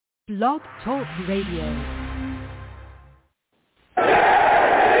Blog Talk Radio.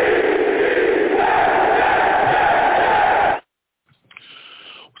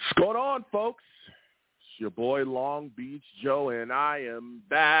 What's going on, folks? It's your boy Long Beach Joe, and I am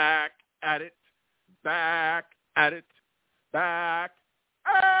back at it again.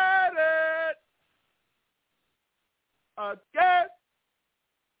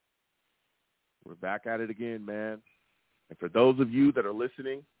 We're back at it again, man. And for those of you that are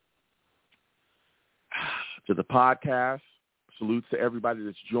listening to the podcast, salutes to everybody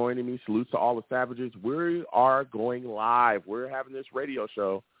that's joining me. Salutes to all the savages. We are going live. We're having this radio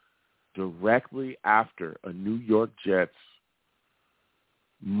show directly after a New York Jets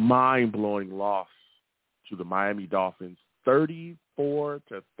mind-blowing loss to the Miami Dolphins, 34-13.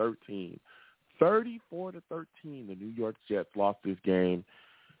 34-13, the New York Jets lost this game.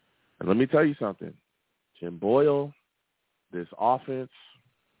 And let me tell you something. Jim Boyle, this offense,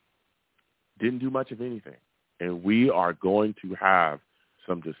 didn't do much of anything. And we are going to have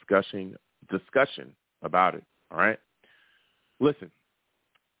some discussion about it, all right? Listen,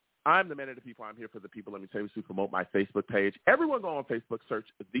 I'm the man of the people. I'm here for the people. Let me tell you to promote my Facebook page. Everyone go on Facebook, search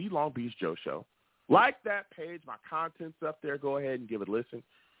The Long Beach Joe Show. Like that page. My content's up there. Go ahead and give it a listen.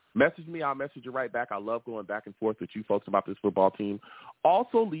 Message me. I'll message you right back. I love going back and forth with you folks about this football team.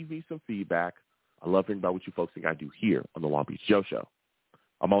 Also, leave me some feedback. I love hearing about what you folks think I do here on The Long Beach Joe Show.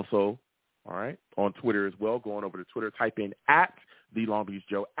 I'm also, all right, on Twitter as well. Go on over to Twitter. Type in at The Long Beach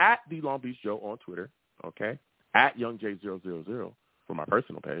Joe, at The Long Beach Joe on Twitter, okay? At YoungJ000 for my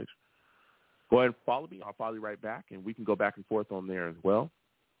personal page. Go ahead and follow me. I'll follow you right back, and we can go back and forth on there as well.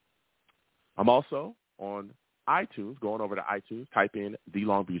 I'm also on iTunes. Going over to iTunes, type in The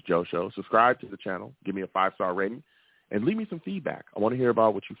Long Beach Joe Show. Subscribe to the channel. Give me a 5-star rating, and leave me some feedback. I want to hear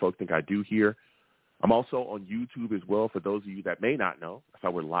about what you folks think I do here. I'm also on YouTube as well for those of you that may not know. That's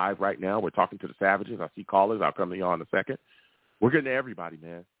how we're live right now. We're talking to the Savages. I see callers. I'll come to y'all in a second. We're getting to everybody,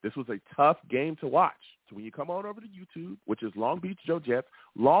 man. This was a tough game to watch. So when you come on over to YouTube, which is Long Beach Joe Jets,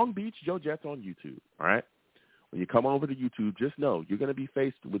 Long Beach Joe Jets on YouTube, all right? When you come over to YouTube, just know you're going to be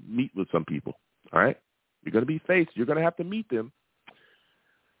meet with some people, all right? You're going to have to meet them.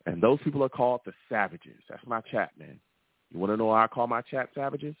 And those people are called the Savages. That's my chat, man. You want to know why I call my chat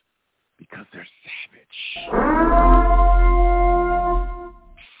Savages? Because they're savage.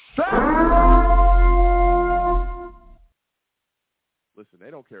 Listen,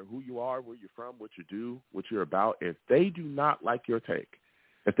 they don't care who you are, where you're from, what you do, what you're about. If they do not like your take,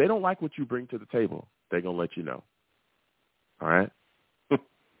 if they don't like what you bring to the table, they're going to let you know. All right?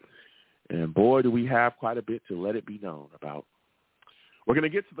 And, boy, do we have quite a bit to let it be known about. We're going to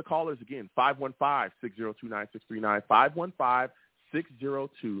get to the callers again, 515-602-9639,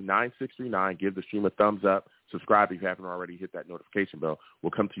 515-602-9639. Give the stream a thumbs up. Subscribe if you haven't already. Hit that notification bell.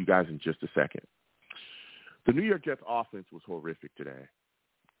 We'll come to you guys in just a second. The New York Jets offense was horrific today.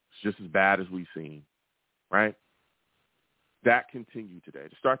 It's just as bad as we've seen, right? That continued today.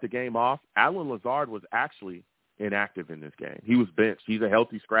 To start the game off, Allen Lazard was actually inactive in this game. He was benched. He's a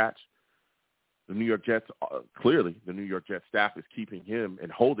healthy scratch. The New York Jets, clearly the New York Jets staff is keeping him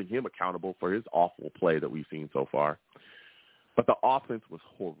and holding him accountable for his awful play that we've seen so far. But the offense was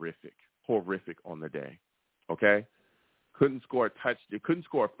horrific on the day, okay? Couldn't score a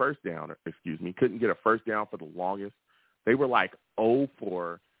first down, couldn't get a first down for the longest. They were like 0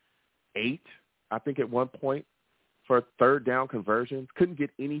 for 8, I think, at one point for third down conversions. Couldn't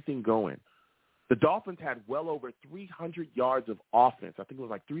get anything going. The Dolphins had well over 300 yards of offense. I think it was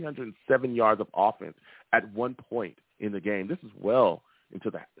like 307 yards of offense at one point in the game. This is well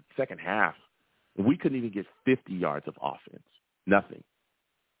into the second half. We couldn't even get 50 yards of offense. Nothing.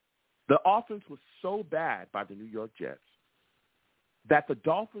 The offense was so bad by the New York Jets that the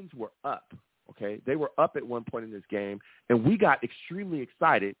Dolphins were up, okay? They were up at one point in this game, and we got extremely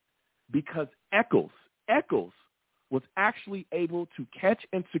excited because Eccles was actually able to catch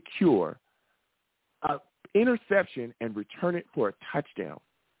and secure an interception and return it for a touchdown.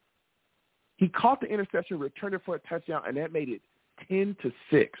 He caught the interception, returned it for a touchdown, and that made it 10-6.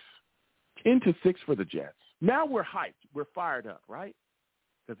 10-6 for the Jets. Now we're hyped. We're fired up, right?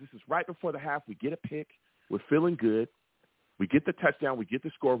 Because this is right before the half. We get a pick. We're feeling good. We get the touchdown. We get the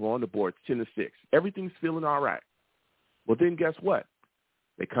score. We're on the board. It's 10-6. Everything's feeling all right. Well, then guess what?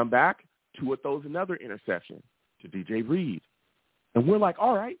 They come back. Tua throws another interception to DJ Reed. And we're like,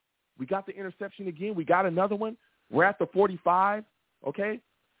 all right, we got the interception again. We got another one. We're at the 45, okay?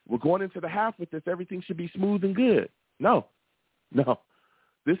 We're going into the half with this. Everything should be smooth and good. No.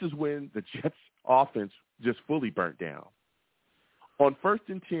 This is when the Jets offense just fully burnt down. On 1st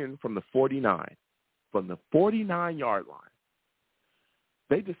and 10 from the 49, from the 49-yard line,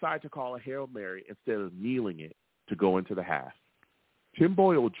 They decide to call a Hail Mary instead of kneeling it to go into the half. Tim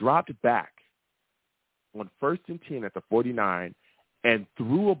Boyle dropped back on 1st and 10 at the 49 and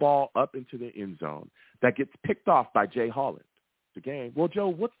threw a ball up into the end zone that gets picked off by Jay Holland. The game. Well, Joe,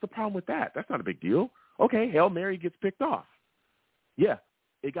 what's the problem with that? That's not a big deal. Okay, Hail Mary gets picked off. Yeah,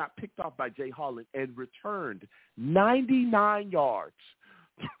 it got picked off by Jay Holland and returned 99 yards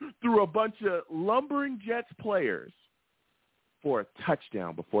through a bunch of lumbering Jets players for a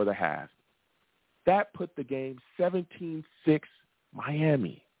touchdown before the half. That put the game 17-6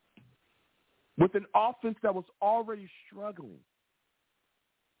 Miami. With an offense that was already struggling,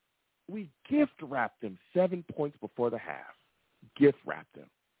 we gift-wrapped them 7 points before the half. Gift-wrapped them.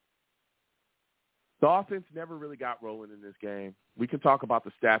 The offense never really got rolling in this game. We can talk about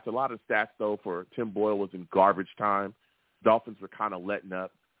the stats. A lot of stats, though, for Tim Boyle was in garbage time. Dolphins were kind of letting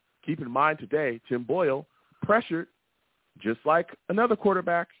up. Keep in mind today, Tim Boyle pressured just like another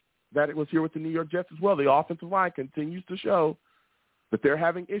quarterback that it was here with the New York Jets as well. The offensive line continues to show that they're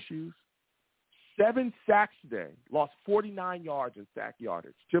having issues. 7 sacks today, lost 49 yards in sack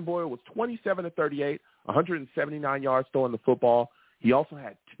yardage. Tim Boyle was 27-38, 179 yards throwing the football. He also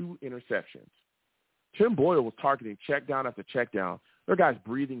had 2 interceptions. Tim Boyle was targeting check down after check down. There are guys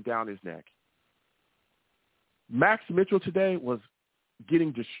breathing down his neck. Max Mitchell today was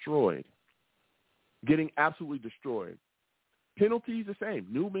getting destroyed, getting absolutely destroyed. Penalties the same.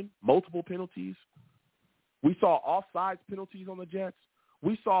 Newman, multiple penalties. We saw offsides penalties on the Jets.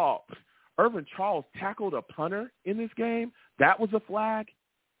 We saw Irvin Charles tackled a punter in this game. That was a flag.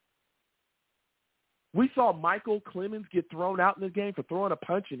 We saw Michael Clemens get thrown out in this game for throwing a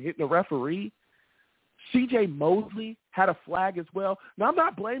punch and hitting a referee. C.J. Mosley had a flag as well. Now, I'm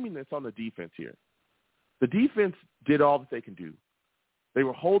not blaming this on the defense here. The defense did all that they can do. They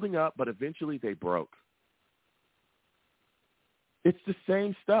were holding up, but eventually they broke. It's the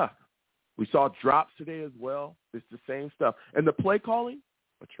same stuff. We saw drops today as well. It's the same stuff. And the play calling,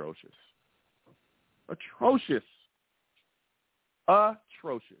 atrocious. Atrocious.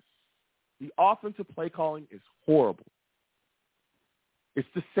 Atrocious. The offensive play calling is horrible. It's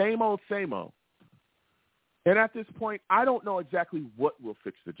the same old, same old. And at this point, I don't know exactly what will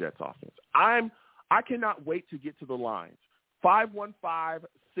fix the Jets offense. I cannot wait to get to the lines.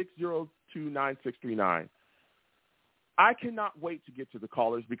 515-602-9639. I cannot wait to get to the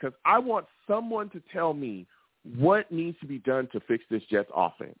callers because I want someone to tell me what needs to be done to fix this Jets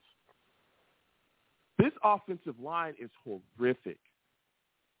offense. This offensive line is horrific.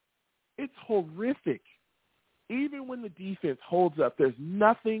 It's horrific. Even when the defense holds up, there's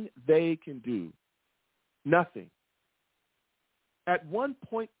nothing they can do. Nothing. At one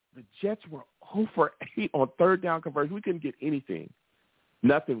point, the Jets were 0 for 8 on third down conversion. We couldn't get anything.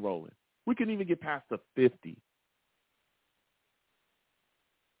 Nothing rolling. We couldn't even get past the 50.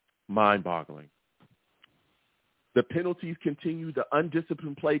 Mind-boggling. The penalties continue. The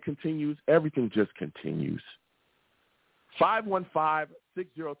undisciplined play continues. Everything just continues. 515-602-9639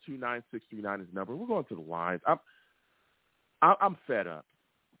 is the number. We're going to the lines. I'm fed up.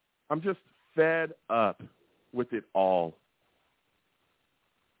 I'm just fed up with it all.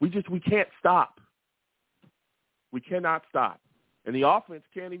 We can't stop. We cannot stop. And the offense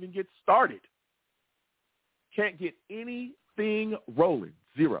can't even get started. Can't get anything rolling.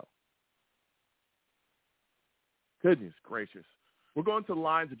 0. Goodness gracious. We're going to the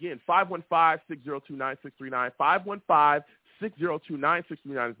lines again. 515-602-9639. 515-602-9639 is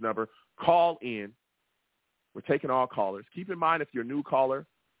the number. Call in. We're taking all callers. Keep in mind, if you're a new caller,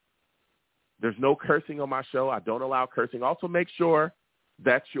 there's no cursing on my show. I don't allow cursing. Also, make sure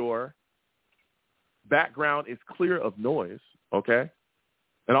that your background is clear of noise, okay?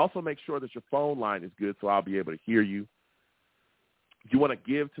 And also make sure that your phone line is good so I'll be able to hear you. If you want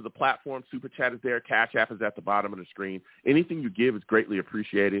to give to the platform, Super Chat is there. Cash App is at the bottom of the screen. Anything you give is greatly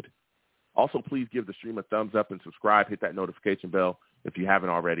appreciated. Also, please give the stream a thumbs up and subscribe. Hit that notification bell if you haven't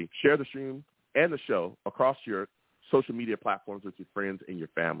already. Share the stream and the show across your social media platforms with your friends and your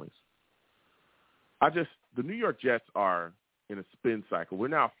families. The New York Jets are in a spin cycle. We're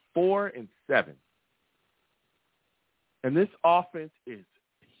now 4-7. And this offense is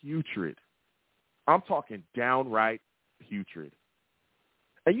putrid. I'm talking downright putrid.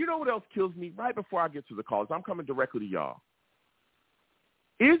 And you know what else kills me? Right before I get to the calls, I'm coming directly to y'all.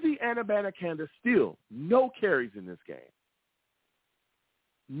 Izzy Anabanakanda still no carries in this game.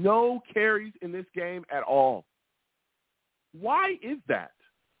 No carries in this game at all. Why is that?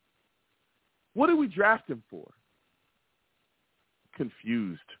 What did we draft him for?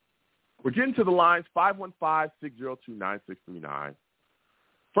 Confused. We're getting to the lines, 515-602-9639.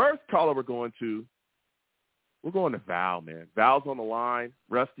 First caller we're going to We're going to Val, man. Val's on the line.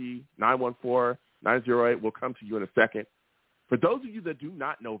 Rusty, 914-908. We'll come to you in a second. For those of you that do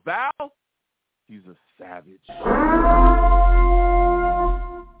not know Val, he's a savage.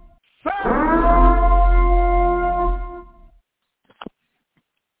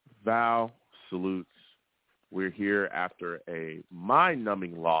 Val salutes. We're here after a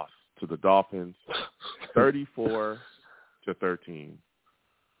mind-numbing loss to the Dolphins, 34-13.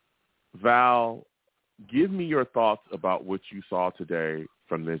 Val, give me your thoughts about what you saw today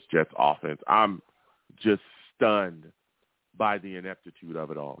from this Jets offense. I'm just stunned by the ineptitude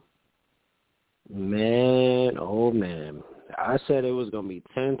of it all. Man, oh man. I said it was going to be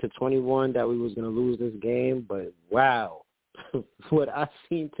 10-21 that we was going to lose this game, but wow. What I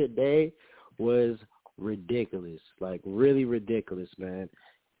seen today was ridiculous, like really ridiculous, man.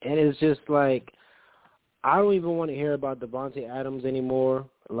 And it's just like, I don't even want to hear about Devontae Adams anymore.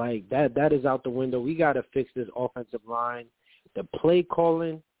 Like, that is out the window. We got to fix this offensive line. The play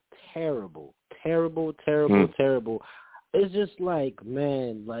calling, terrible. Terrible. It's just like,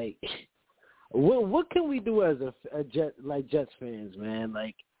 man, like, what can we do as Jets fans, man?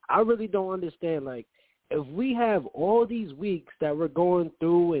 Like, I really don't understand. Like, if we have all these weeks that we're going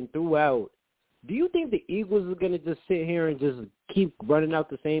through and throughout, do you think the Eagles are going to just sit here and just keep running out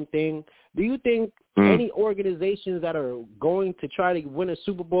the same thing? Do you think any organizations that are going to try to win a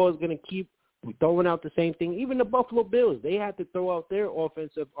Super Bowl is going to keep throwing out the same thing? Even the Buffalo Bills, they had to throw out their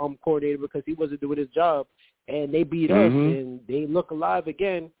offensive coordinator because he wasn't doing his job, and they beat us, and they look alive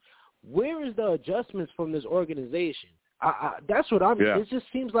again. Where is the adjustments from this organization? That's what I'm. Yeah. It just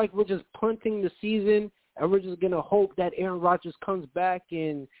seems like we're just punting the season, and we're just going to hope that Aaron Rodgers comes back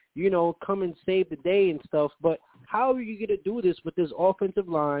and, you know, come and save the day and stuff. But how are you going to do this with this offensive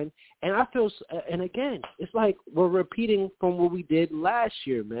line? And I feel – and, again, it's like we're repeating from what we did last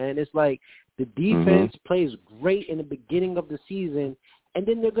year, man. It's like the defense plays great in the beginning of the season, and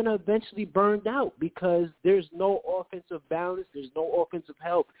then they're going to eventually burn out because there's no offensive balance. There's no offensive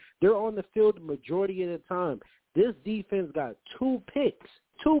help. They're on the field the majority of the time. This defense got two picks,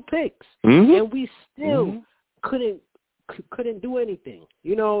 and we still couldn't do anything.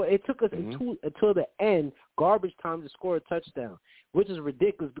 You know, it took us until the end, garbage time, to score a touchdown, which is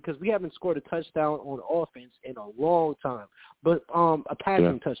ridiculous because we haven't scored a touchdown on offense in a long time. But a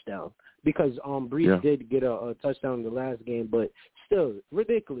passing touchdown because Brees did get a touchdown in the last game, but still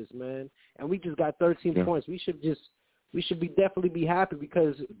ridiculous, man. And we just got 13 points. We should definitely be happy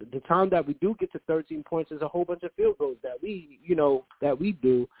because the time that we do get to 13 points is a whole bunch of field goals that we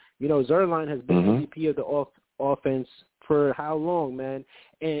do. You know, Zerline has been MVP of the offense for how long, man?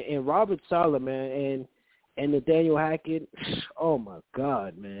 And Robert Saleh, man, and Nathaniel Hackett, oh, my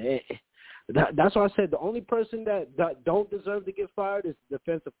God, man. That's why I said the only person that don't deserve to get fired is the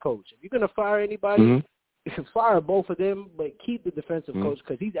defensive coach. If you're going to fire anybody, fire both of them, but keep the defensive coach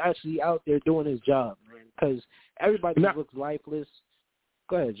because he's actually out there doing his job, man, because everybody looks lifeless.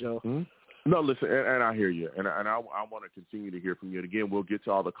 Go ahead, Joe. No, listen, and I hear you, and I want to continue to hear from you. And, again, we'll get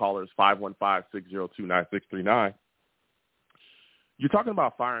to all the callers, 515-602-9639. You're talking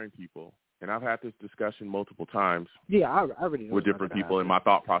about firing people, and I've had this discussion multiple times I already know with different people in my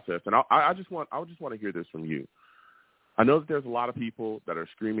thought process. And I just want to hear this from you. I know that there's a lot of people that are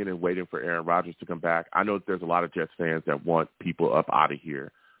screaming and waiting for Aaron Rodgers to come back. I know that there's a lot of Jets fans that want people up out of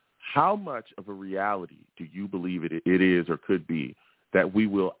here. How much of a reality do you believe it is or could be that we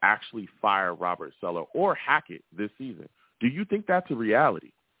will actually fire Robert Saleh or Hackett this season? Do you think that's a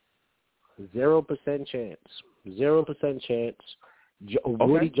reality? 0% chance. 0% chance.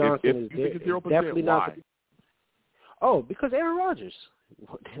 Woody Johnson is definitely not. Because Aaron Rodgers.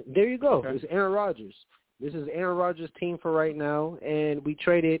 There you go. Okay. It's Aaron Rodgers. This is Aaron Rodgers' team for right now, and we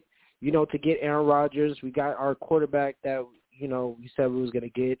traded, to get Aaron Rodgers. We got our quarterback that, we said we was going to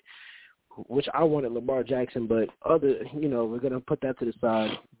get, which I wanted Lamar Jackson, but we're going to put that to the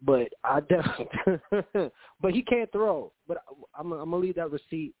side. But but he can't throw. But I'm going to leave that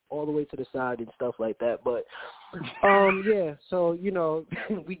receipt all the way to the side and stuff like that. But, so,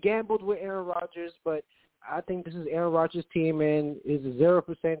 we gambled with Aaron Rodgers, but I think this is Aaron Rodgers' team, and it's a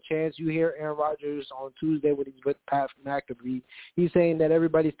 0% chance. You hear Aaron Rodgers on Tuesday when he's with Pat McAfee. He's saying that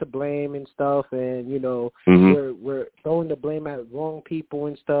everybody's to blame and stuff, and, we're throwing the blame at wrong people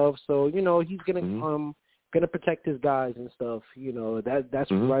and stuff. So, he's gonna protect his guys and stuff. That's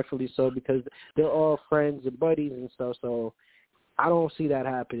rightfully so because they're all friends and buddies and stuff. So I don't see that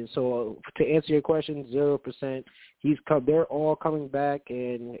happening. So to answer your question, 0%. They're all coming back,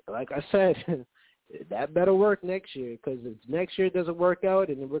 and like I said. That better work next year because if next year doesn't work out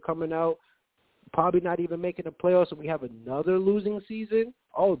and then we're coming out probably not even making the playoffs and we have another losing season,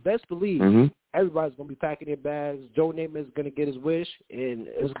 oh, best believe everybody's going to be packing their bags. Joe Namath is going to get his wish, and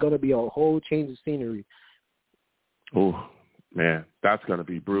it's going to be a whole change of scenery. Oh, man, that's going to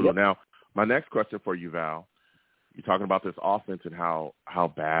be brutal. Yep. Now, my next question for you, Val, you're talking about this offense and how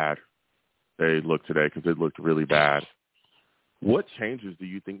bad they look today, because it looked really bad. What changes do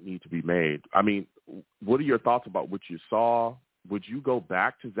you think need to be made? I mean, what are your thoughts about what you saw? Would you go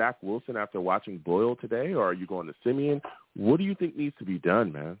back to Zach Wilson after watching Boyle today, or are you going to Simeon? What do you think needs to be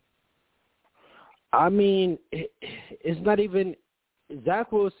done, man? I mean, it's not even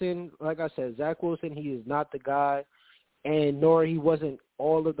Zach Wilson. Like I said, Zach Wilson, he is not the guy, and nor he wasn't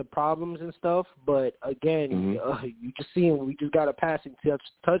all of the problems and stuff. But again, you just seen we just got a passing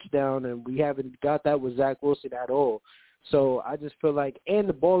touchdown, and we haven't got that with Zach Wilson at all. So I just feel like, and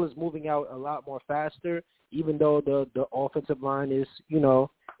the ball is moving out a lot more faster, even though the offensive line is,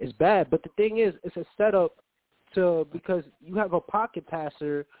 is bad. But the thing is, it's a setup because you have a pocket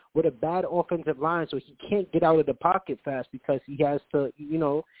passer with a bad offensive line, so he can't get out of the pocket fast because he has to,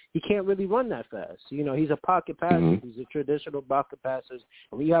 he can't really run that fast. He's a pocket passer. He's a traditional pocket passer.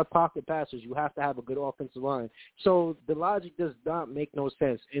 And when you have pocket passers, you have to have a good offensive line. So the logic does not make no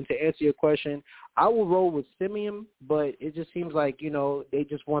sense. And to answer your question, I will roll with Simeon, but it just seems like, they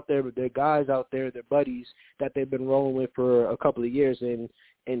just want their guys out there, their buddies that they've been rolling with for a couple of years, and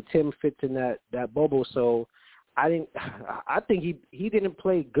Tim fits in that bubble. So I think he didn't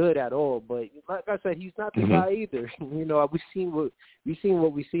play good at all, but like I said, he's not the guy either. We've seen what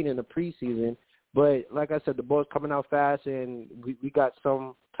we've seen in the preseason, but like I said, the ball's coming out fast, and we got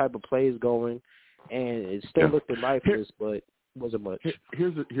some type of plays going, and it still looked lifeless, but wasn't much.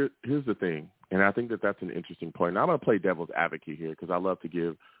 Here's the thing, and I think that's an interesting point. Now I'm going to play devil's advocate here because I love to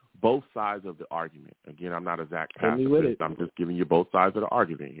give both sides of the argument. Again, I'm not a Zach pacifist. I'm just giving you both sides of the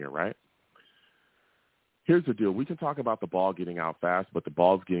argument here, right? Here's the deal. We can talk about the ball getting out fast, but the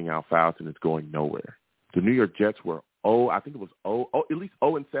ball's getting out fast and it's going nowhere. The New York Jets were at least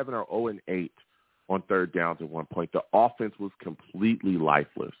 0-7 or 0-8 on third downs at one point. The offense was completely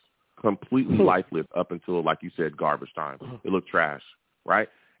lifeless up until, like you said, garbage time. It looked trash, right?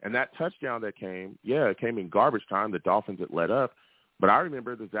 And that touchdown that came, it came in garbage time. The Dolphins had let up. But I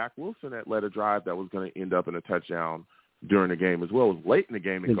remember the Zach Wilson that led a drive that was going to end up in a touchdown during the game as well. It was late in the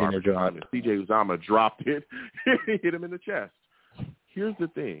game in garbage time, and C.J. Uzomah dropped it and hit him in the chest. Here's the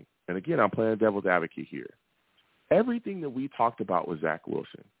thing, and again, I'm playing devil's advocate here. Everything that we talked about with Zach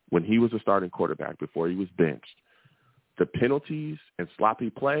Wilson when he was a starting quarterback before he was benched, the penalties and sloppy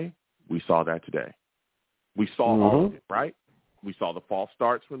play, we saw that today. We saw all of it, right? We saw the false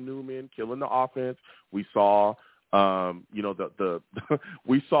starts from Newman killing the offense. We saw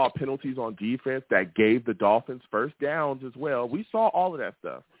we saw penalties on defense that gave the Dolphins first downs as well. We saw all of that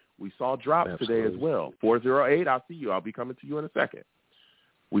stuff. We saw drops today as well. 408, I'll see you. I'll be coming to you in a second.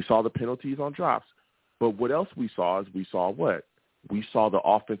 We saw the penalties on drops. But what else we saw is we saw what? We saw the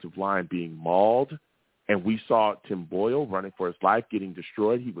offensive line being mauled, and we saw Tim Boyle running for his life, getting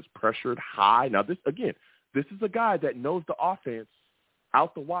destroyed. He was pressured high. Now, this is a guy that knows the offense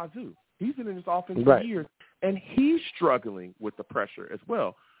out the wazoo. He's been in this offense for years, and he's struggling with the pressure as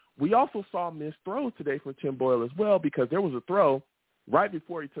well. We also saw missed throws today from Tim Boyle as well, because there was a throw right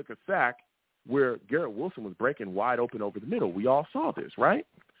before he took a sack where Garrett Wilson was breaking wide open over the middle. We all saw this, right?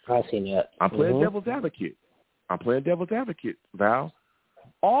 I've seen that. I'm playing devil's advocate. Val.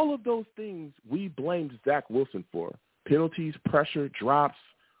 All of those things we blamed Zach Wilson for. Penalties, pressure, drops,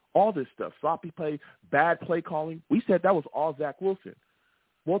 all this stuff. Sloppy play, bad play calling. We said that was all Zach Wilson.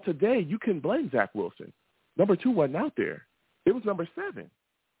 Well, today you can blame Zach Wilson. Number 2 wasn't out there. It was number 7.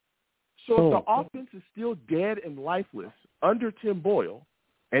 So if the offense is still dead and lifeless under Tim Boyle,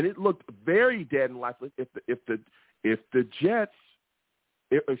 and it looked very dead and lifeless, if the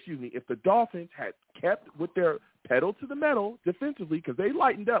Dolphins had kept with their pedal to the metal defensively, because they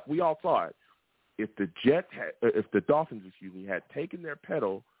lightened up, we all saw it. If the Dolphins had taken their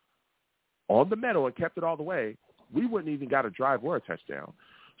pedal on the metal and kept it all the way, we wouldn't even got a drive or a touchdown.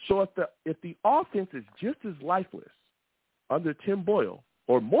 So if the offense is just as lifeless under Tim Boyle,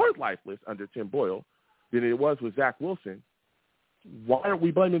 or more lifeless under Tim Boyle than it was with Zach Wilson, why aren't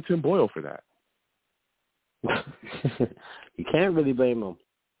we blaming Tim Boyle for that? You can't really blame him.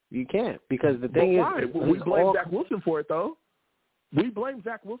 You can't, because the thing is, we blame Zach Wilson for it, though. We blame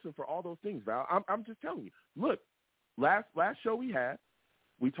Zach Wilson for all those things, Val. I'm just telling you. Look, last show we had,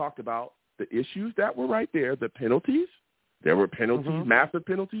 we talked about the issues that were right there, the penalties. There were penalties, massive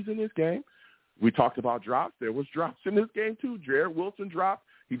penalties in this game. We talked about drops. There was drops in this game, too. Jared Wilson dropped.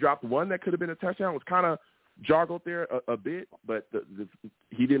 He dropped one that could have been a touchdown. It was kind of joggled there a bit, but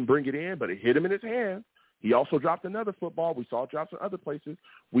he didn't bring it in, but it hit him in his hand. He also dropped another football. We saw drops in other places.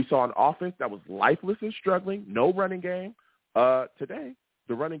 We saw an offense that was lifeless and struggling, no running game. Today,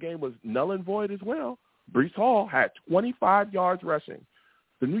 the running game was null and void as well. Breece Hall had 25 yards rushing.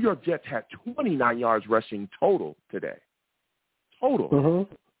 The New York Jets had 29 yards rushing total today. Total.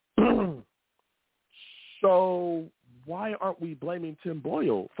 Mm-hmm. So why aren't we blaming Tim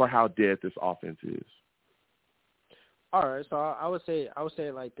Boyle for how dead this offense is? All right, so I would say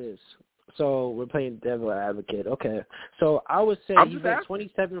it like this. So we're playing devil advocate. Okay, so I would say he went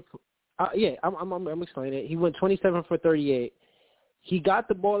 27. I'm explaining it. He went 27 for 38. He got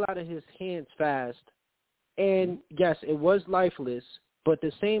the ball out of his hands fast, and yes, it was lifeless. But at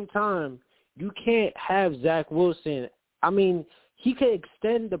the same time, you can't have Zach Wilson. I mean, he could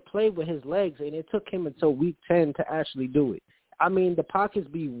extend the play with his legs, and it took him until week 10 to actually do it. I mean, the pockets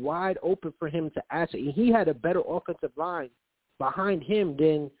be wide open for him to actually – he had a better offensive line behind him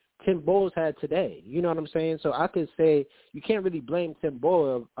than Tim Boyle had today. You know what I'm saying? So I could say you can't really blame Tim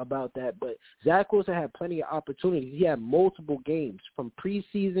Boyle about that, but Zach Wilson had plenty of opportunities. He had multiple games from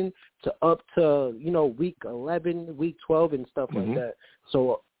preseason to up to, week 11, week 12 and stuff like that.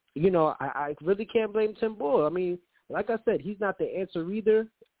 So, I really can't blame Tim Boyle. I mean, like I said, he's not the answer either.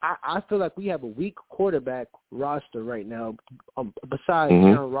 I feel like we have a weak quarterback roster right now. Besides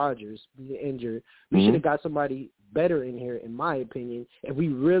Aaron Rodgers being injured, we should have got somebody better in here, in my opinion, if we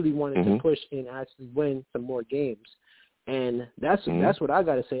really wanted to push and actually win some more games. And that's what I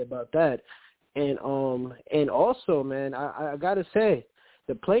got to say about that. And also, man, I got to say,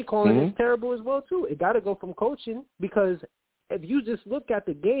 the play calling is terrible as well too. It got to go from coaching, because if you just look at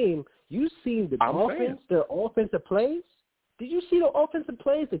the game, you've seen the offensive plays. Did you see the offensive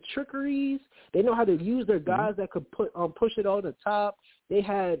plays, the trickeries? They know how to use their guys that could push it on the top. They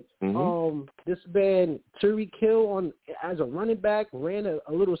had this man, Tyreek Hill, as a running back, ran a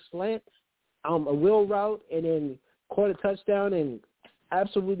little slant, a wheel route, and then caught a touchdown and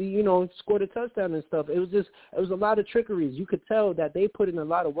absolutely, scored a touchdown and stuff. It was a lot of trickeries. You could tell that they put in a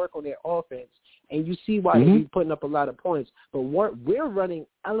lot of work on their offense, and you see why they're putting up a lot of points. But we're running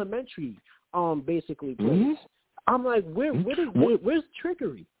elementary, basically plays. I'm like, where's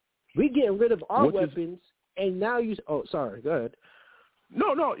trickery? We're getting rid of our weapons, and now you – oh, sorry. Go ahead.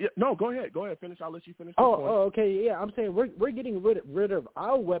 No, go ahead. Go ahead. Finish. I'll let you finish. Okay. Yeah, I'm saying we're getting rid of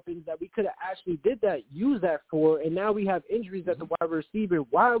our weapons that we could have actually used that for, and now we have injuries at the wide receiver.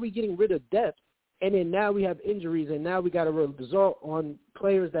 Why are we getting rid of depth? And then now we have injuries, and now we got to result on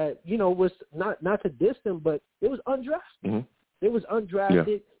players that, was not to diss them, but it was undrafted. It was undrafted.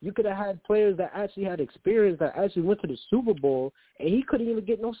 Yeah. You could have had players that actually had experience, that actually went to the Super Bowl, and he couldn't even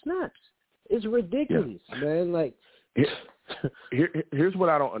get no snaps. It's ridiculous, man. Like, here's what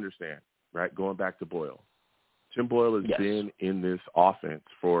I don't understand, right? Going back to Boyle. Tim Boyle has been in this offense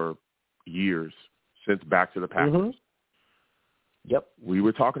for years, since Back to the Packers. Yep. We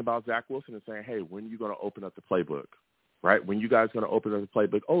were talking about Zach Wilson and saying, hey, when are you going to open up the playbook, right? When you guys going to open up the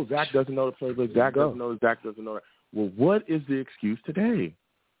playbook? Oh, Zach doesn't know the playbook. Zach doesn't know that. Well, what is the excuse today?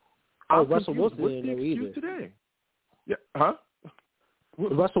 Russell Wilson didn't know either. What's the excuse today? Yeah, huh?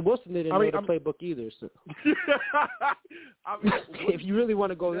 Russell Wilson didn't know the playbook either. So. If you really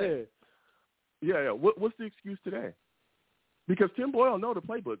want to go there. Yeah. What's the excuse today? Because Tim Boyle knows the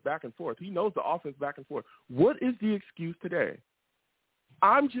playbook back and forth. He knows the offense back and forth. What is the excuse today?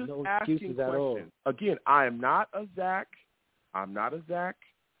 I'm just asking questions. Again, I'm not a Zach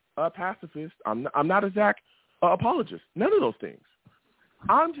pacifist. I'm not a Zach apologist. None of those things.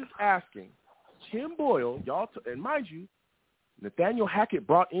 I'm just asking Tim Boyle, and mind you, Nathaniel Hackett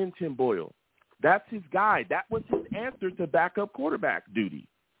brought in Tim Boyle. That's his guy. That was his answer to backup quarterback duty.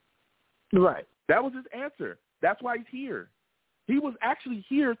 Right. That was his answer. That's why he's here. He was actually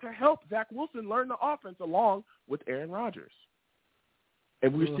here to help Zach Wilson learn the offense along with Aaron Rodgers.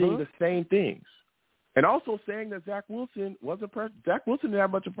 And we're seeing the same things. And also saying that Zach Wilson didn't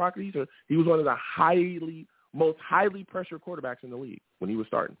have much of a pocket either. He was one of the most highly pressured quarterbacks in the league when he was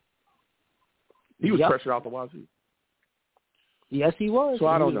starting. He was pressured out the wazoo. Yes, he was. So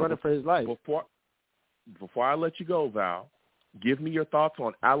I don't know. Running for his life. Before I let you go, Val, give me your thoughts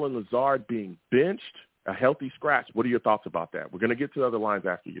on Allen Lazard being benched, a healthy scratch. What are your thoughts about that? We're going to get to the other lines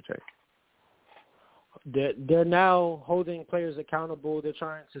after your take. They're now holding players accountable. They're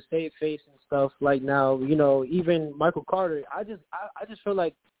trying to save face and stuff. Like now, even Michael Carter. I just feel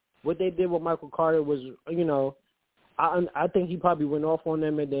like what they did with Michael Carter was, I think he probably went off on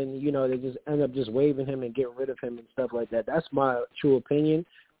them, and then they just end up just waiving him and getting rid of him and stuff like that. That's my true opinion.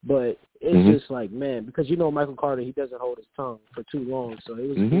 But it's just like, man, because Michael Carter, he doesn't hold his tongue for too long, so it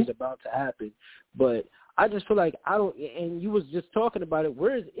was about to happen. But I just feel like and you was just talking about it.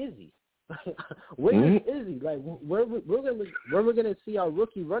 Where is Izzy? Where is Izzy? Like, where we're gonna see our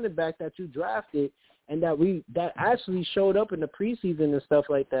rookie running back that you drafted and that actually showed up in the preseason and stuff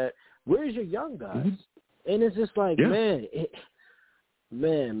like that? Where's your young guys? And it's just like, man,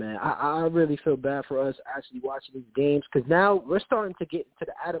 I really feel bad for us actually watching these games because now we're starting to get into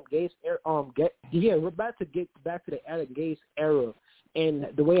the Adam Gase era. We're about to get back to the Adam Gase era and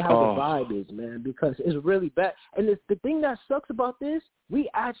the way how the vibe is, man, because it's really bad. And the thing that sucks about this, we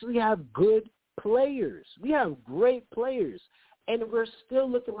actually have good players. We have great players, and we're still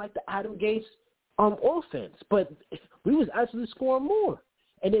looking like the Adam Gase offense, but we was actually scoring more.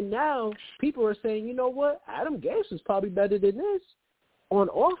 And then now people are saying, you know what, Adam Gase is probably better than this on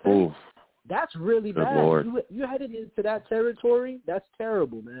offense. That's really bad. You headed into that territory. That's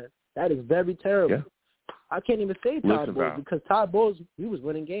terrible, man. That is very terrible. Yeah. I can't even say Todd Bowles because Todd Bowles, he was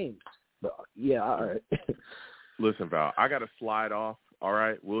winning games. But, yeah, all right. Listen, Val, I got to slide off. All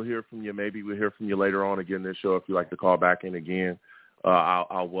right, we'll hear from you. Maybe we'll hear from you later on again this show if you'd like to call back in again.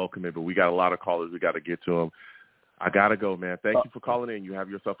 I'll welcome it. But we got a lot of callers. We got to get to them. I got to go, man. Thank you for calling in. You have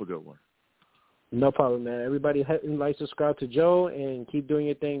yourself a good one. No problem, man. Everybody like, subscribe to Joe, and keep doing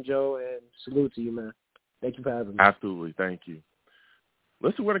your thing, Joe, and salute to you, man. Thank you for having me. Absolutely. Thank you.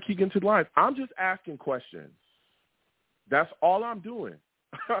 Listen, we're going to keep getting to the lines. I'm just asking questions. That's all I'm doing.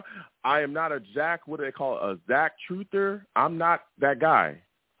 I am not a Zach, what do they call it, a Zach truther. I'm not that guy.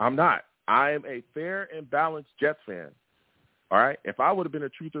 I'm not. I am a fair and balanced Jets fan. All right? If I would have been a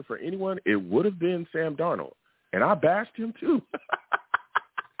truther for anyone, it would have been Sam Darnold. And I bashed him too.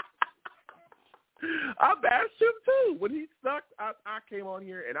 I bashed him too. When he sucked, I came on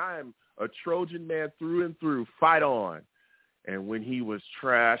here, and I am a Trojan man through and through. Fight on. And when he was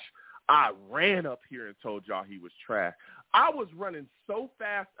trash, I ran up here and told y'all he was trash. I was running so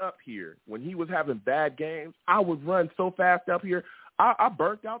fast up here when he was having bad games. I would run so fast up here, I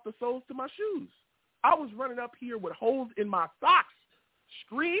burnt out the soles to my shoes. I was running up here with holes in my socks,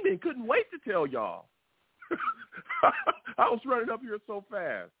 screaming, couldn't wait to tell y'all. I was running up here so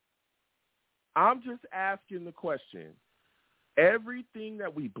fast. I'm just asking the question. Everything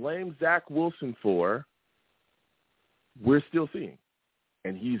that we blame Zach Wilson for, we're still seeing,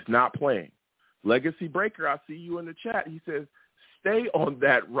 and he's not playing. Legacy Breaker, I see you in the chat. He says, stay on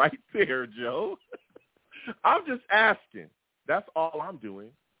that right there, Joe. I'm just asking. That's all I'm doing.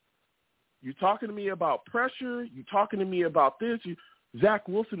 You talking to me about pressure. You talking to me about this. Zach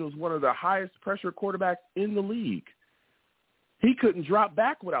Wilson was one of the highest pressure quarterbacks in the league. He couldn't drop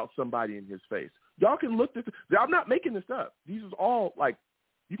back without somebody in his face. Y'all can look at this. I'm not making this up. These is all, like,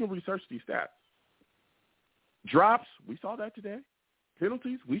 you can research these stats. Drops, we saw that today.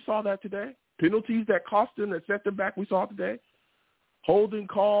 Penalties, we saw that today. Penalties that cost them, that set them back, we saw today. Holding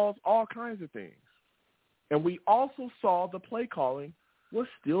calls, all kinds of things. And we also saw the play calling was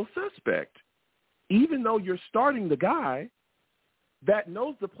still suspect. Even though you're starting the guy that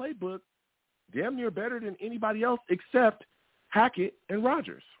knows the playbook damn near better than anybody else except Hackett and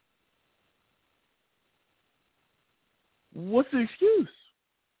Rodgers. What's the excuse?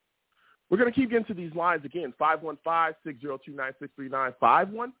 We're going to keep getting to these lines again.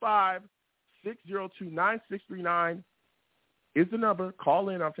 515-602-9639. 515-602-9639 is the number. Call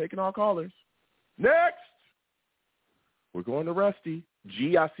in. I'm taking all callers. Next, we're going to Rusty.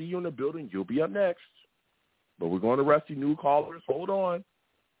 G, I see you in the building. You'll be up next. But we're going to Rusty. New callers. Hold on.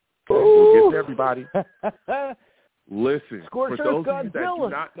 We'll get to everybody. Listen, for those of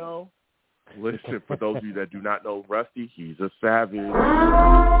you that do not know, Rusty, he's a savage.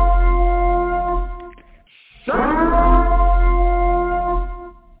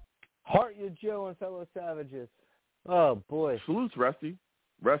 Heart you, Joe, and fellow savages. Oh, boy. Salutes, Rusty.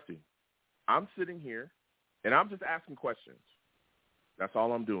 Rusty, I'm sitting here, and I'm just asking questions. That's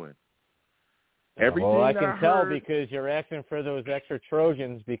all I'm doing. Everything well, I can tell because you're asking for those extra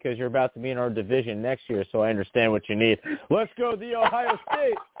Trojans because you're about to be in our division next year, so I understand what you need. Let's go the Ohio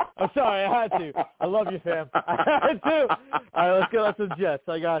State. I'm sorry, I had to. I love you, fam. I had to. All right, let's go. Let's some Jets.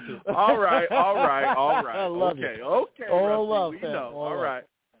 I got you. All right. I love you. Okay. All love, we fam. know. All right.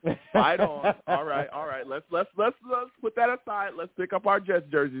 Fight on. All right. Let's put that aside. Let's pick up our Jets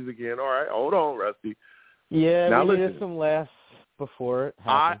jerseys again. All right. Hold on, Rusty. Yeah, now we needed some laughs before it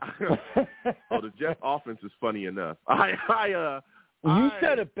happened. The Jets offense is funny enough. You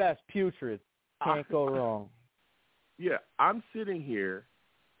said it best, putrid. Can't go wrong. Yeah, I'm sitting here,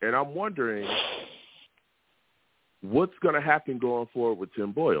 and I'm wondering what's going to happen going forward with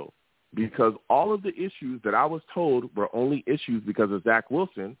Tim Boyle. Because all of the issues that I was told were only issues because of Zach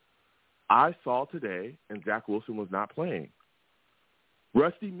Wilson, I saw today, and Zach Wilson was not playing.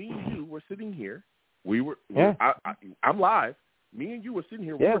 Rusty, me and you were sitting here. I'm live. Me and you were sitting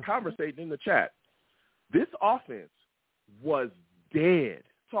here. We were conversating in the chat. This offense was dead.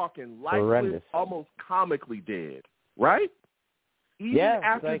 Talking lifeless, almost comically dead, right? Even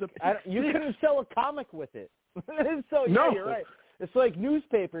after you couldn't sell a comic with it. So, no. You're right. It's like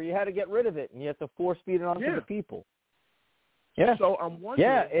newspaper. You had to get rid of it, and you have to force feed it onto the people. Yeah. So I'm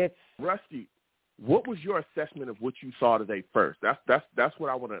wondering, Rusty, what was your assessment of what you saw today first? That's what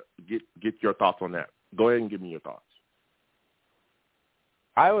I want to get your thoughts on that. Go ahead and give me your thoughts.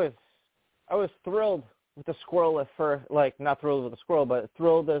 I was thrilled with the squirrel at first, like not thrilled with the squirrel, but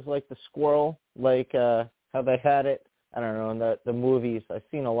thrilled as like the squirrel, like how they had it. I don't know, in the movies. I've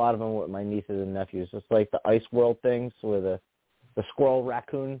seen a lot of them with my nieces and nephews. It's like the Ice World things where the squirrel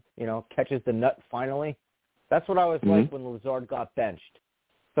raccoon, catches the nut finally. That's what I was like when Lazard got benched.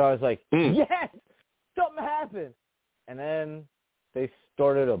 So I was like, yes, something happened. And then they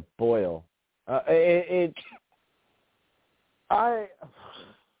started to boil. I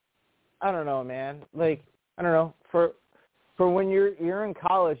don't know, man. Like, I don't know. For when you're in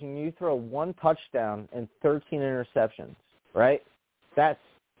college and you throw one touchdown and 13 interceptions, right? That's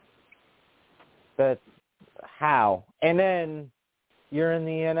how. And then you're in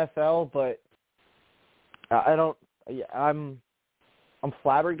the NFL, but I'm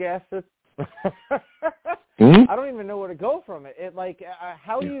flabbergasted. I don't even know where to go from it.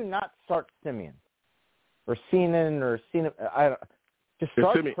 How do you not start Simeon or Seenan or Seenan? Just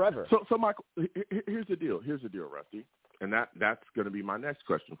start Trevor. So Michael, here's the deal. Rusty, and that's going to be my next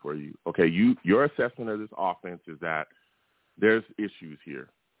question for you. Okay, your assessment of this offense is that there's issues here,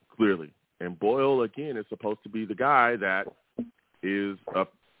 clearly, and Boyle again is supposed to be the guy that is a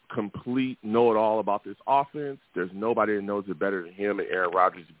complete know-it-all about this offense. There's nobody that knows it better than him, and Aaron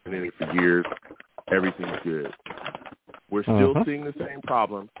Rodgers has been in it for years. Everything's good. We're still seeing the same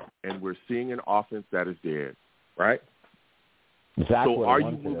problem, and we're seeing an offense that is dead, right? So are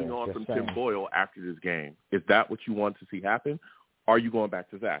you moving on from Tim Boyle after this game? Is that what you want to see happen? Or are you going back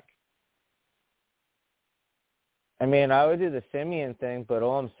to Zach? I mean, I would do the Simeon thing, but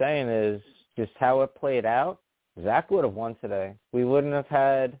all I'm saying is just how it played out. Zach would have won today. We wouldn't have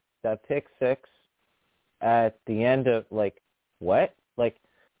had that pick six at the end of, what?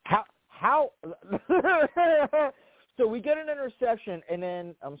 How? So we get an interception, and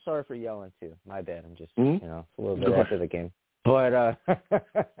then I'm sorry for yelling, too. My bad. I'm just, it's a little bit after the game. But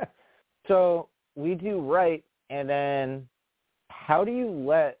so we do right, and then how do you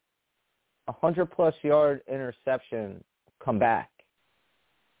let a 100-plus yard interception come back?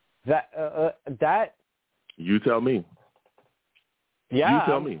 That you tell me. Yeah, you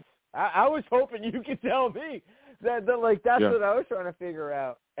tell me. I was hoping you could tell me that's what I was trying to figure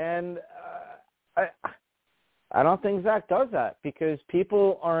out, and I don't think Zach does that because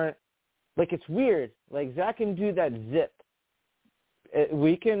people aren't it's weird. Zach can do that zip.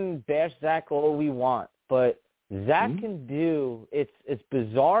 We can bash Zach all we want, but Zach can do it's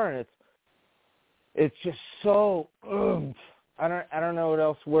bizarre and it's just so I don't know what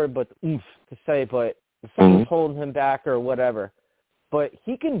else word but to say, but someone's holding him back or whatever. But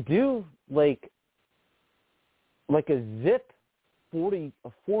he can do a zip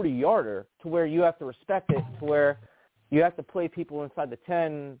 40-yarder to where you have to respect it, to where you have to play people inside the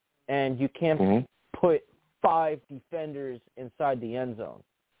 10 and you can't put 5 defenders inside the end zone.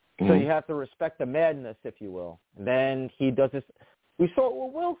 So you have to respect the madness, if you will. And then he does this. We saw it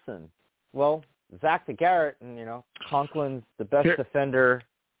with Wilson. Well, Zach to Garrett, and, Conklin's the best defender.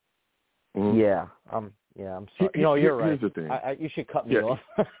 Yeah, I'm sorry. No, you're right. Here's the thing. You should cut me off.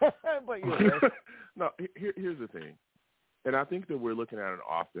 But you're right. No, here's the thing. And I think that we're looking at an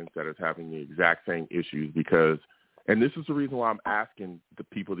offense that is having the exact same issues because, and this is the reason why I'm asking the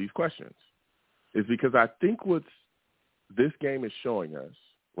people these questions, is because I think what this game is showing us,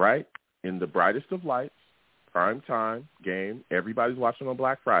 right, in the brightest of lights, prime time game, everybody's watching on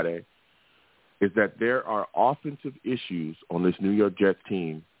Black Friday, is that there are offensive issues on this New York Jets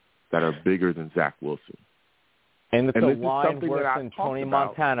team that are bigger than Zach Wilson. And it's a line worse than Tony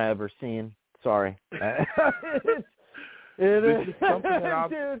Montana ever seen. Sorry. This is something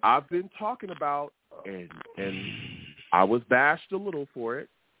that I've been talking about, and I was bashed a little for it,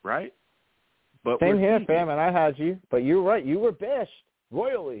 right? But same here, fam, and I had you. But you're right. You were bashed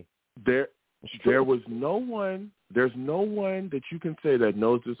royally. There was no one. There's no one that you can say that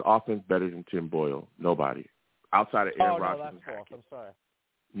knows this offense better than Tim Boyle. Nobody outside of Aaron Rodgers. Oh, no, that's false. I'm sorry.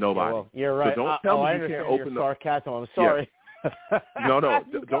 Nobody. Yeah, well, you're right. So don't tell me you can't open your sarcasm. I'm sorry. Yeah. No.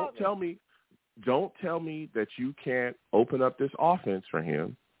 Don't tell me. Don't tell me that you can't open up this offense for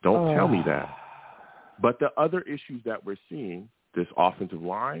him. Don't tell me that. But the other issues that we're seeing, this offensive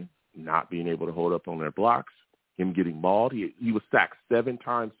line not being able to hold up on their blocks, him getting mauled. He was sacked 7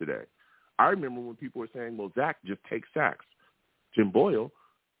 times today. I remember when people were saying, well, Zach just takes sacks. Tim Boyle,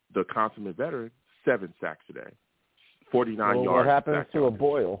 the consummate veteran, 7 sacks today, 49 yards. What happens to a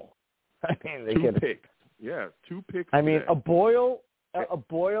Boyle? I mean, they 2 picks. Yeah, 2 picks. I mean, today. a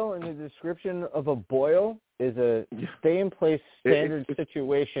Boyle in the description of a Boyle is a stay-in-place standard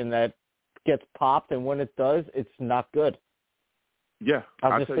situation that gets popped, and when it does, it's not good. Yeah,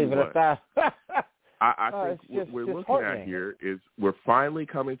 I'll just leave it at that. I think what we're looking at here is we're finally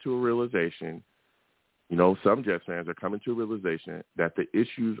coming to a realization. You know, some Jets fans are coming to a realization that the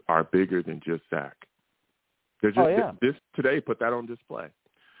issues are bigger than just Zach. This today put that on display.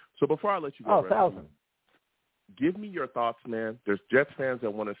 So before I let you go, 1,000. Give me your thoughts, man. There's Jets fans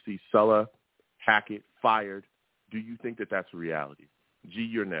that want to see Sulla, Hackett fired. Do you think that that's a reality? G,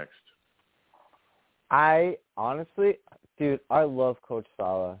 you're next. I honestly, dude, I love Coach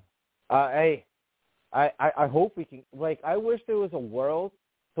Sulla. I hope we can. Like, I wish there was a world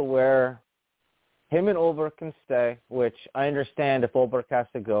to where him and Ulbrich can stay, which I understand if Ulbrich has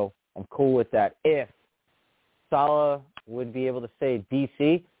to go. I'm cool with that. If Sulla would be able to stay at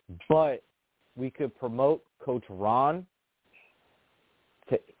DC, but we could promote Coach Ron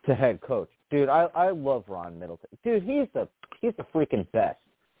to head coach. Dude, I love Ron Middleton. Dude, he's the freaking best.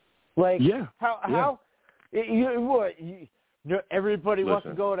 Like, everybody wants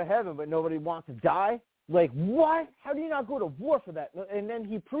to go to heaven, but nobody wants to die? Like, what? How do you not go to war for that? And then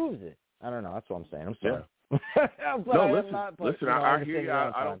he proves it. I don't know. That's what I'm saying. I'm sorry. Yeah. Listen. I hear you.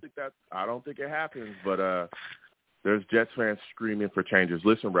 I don't think it happens, but there's Jets fans screaming for changes.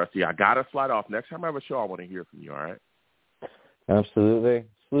 Listen, Rusty, I got to slide off. Next time I have a show, I want to hear from you, all right? Absolutely.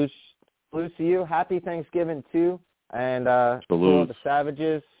 Salute to you. Happy Thanksgiving, too. And to the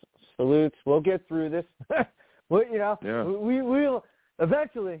Savages, salutes. We'll get through this. We will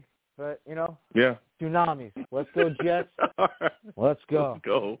eventually, but, tsunamis. Let's go, Jets. Let's go. Let's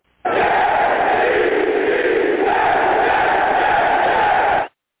go.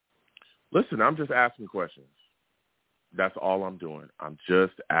 Listen, I'm just asking questions. That's all I'm doing. I'm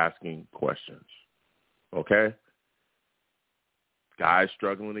just asking questions. Okay? Guys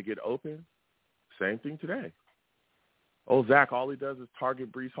struggling to get open. Same thing today. Oh, Zach, all he does is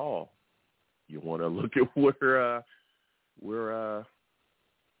target Breece Hall. You want to look at where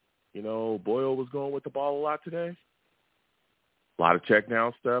Boyle was going with the ball a lot today? A lot of check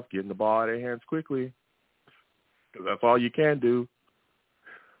down stuff, getting the ball out of their hands quickly. Because that's all you can do.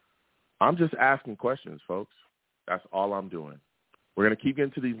 I'm just asking questions, folks. That's all I'm doing. We're going to keep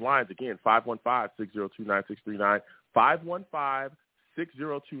getting to these lines. Again, 515-602-9639. 515-602-9639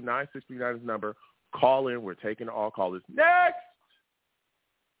 is the number. Call in. We're taking all callers. Next!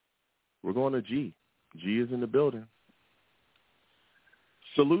 We're going to G. G is in the building.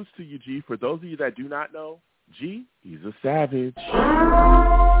 Salutes to you, G. For those of you that do not know, G, he's a savage.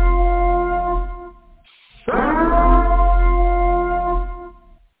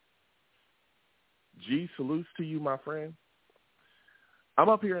 G, salutes to you, my friend. I'm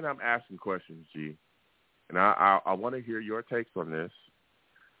up here and I'm asking questions, G. And I want to hear your takes on this.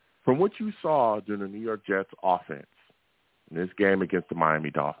 From what you saw during the New York Jets offense in this game against the Miami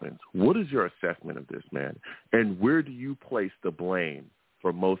Dolphins, what is your assessment of this, man? And where do you place the blame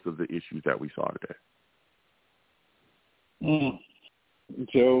for most of the issues that we saw today?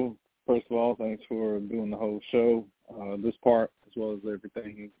 Joe, first of all, thanks for doing the whole show, this part, as well as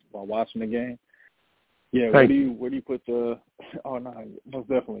everything while watching the game. Yeah, where do you put the – oh, no, most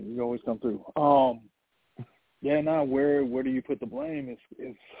definitely. You always come through. Where do you put the blame?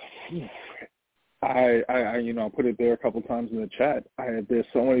 I put it there a couple times in the chat. There's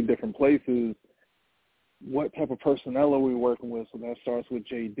so many different places. What type of personnel are we working with? So that starts with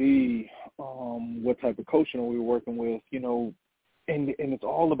JD. What type of coaching are we working with? And it's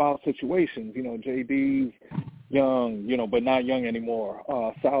all about situations. JD's young, but not young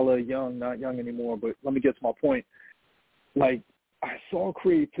anymore. Salah, young, not young anymore. But let me get to my point. Like, I saw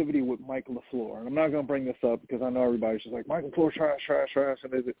creativity with Mike LaFleur, and I'm not going to bring this up because I know everybody's just like, Mike LaFleur, trash.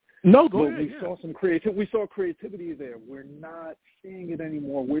 And is it? No, go ahead. We saw some creativity. We saw creativity there. We're not seeing it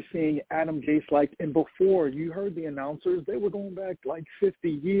anymore. We're seeing Adam Gase and before. You heard the announcers. They were going back like 50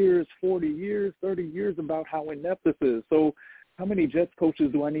 years, 40 years, 30 years about how inept this is. So how many Jets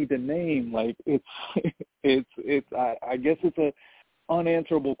coaches do I need to name? Like, I guess it's a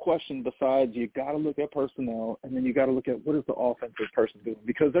unanswerable question besides you got to look at personnel, and then you got to look at what is the offensive person doing,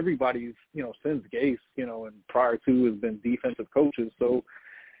 because everybody's, since Gase, and prior to has been defensive coaches. So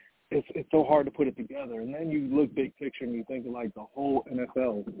it's so hard to put it together. And then you look big picture and you think of like the whole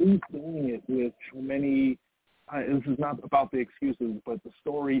NFL. Who's doing it with how many this is not about the excuses, but the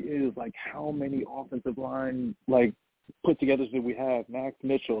story is, like, how many offensive line, like, put-togethers did we have? Max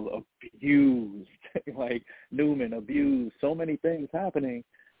Mitchell abused, like, Newman abused, so many things happening.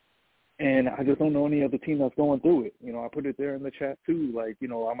 And I just don't know any other team that's going through it. I put it there in the chat too. Like,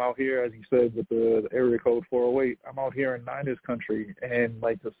 I'm out here, as you said, with the area code 408. I'm out here in Niners country, and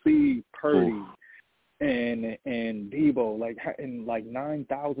like to see Purdy and Debo, like, and like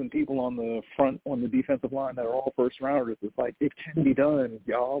 9,000 people on the front on the defensive line that are all first rounders. It's like, it can be done,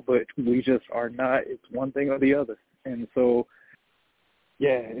 y'all, but we just are not. It's one thing or the other. And so,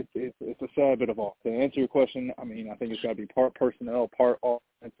 yeah, it's a sad bit of all. To answer your question, I mean, I think it's got to be part personnel, part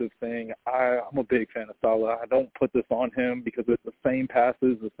offensive thing. I'm a big fan of Saleh. I don't put this on him because it's the same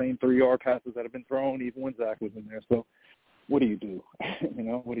passes, the same 3-yard passes that have been thrown even when Zach was in there. So what do you do?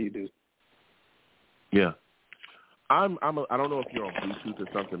 What do you do? Yeah. I don't know if you're on Bluetooth or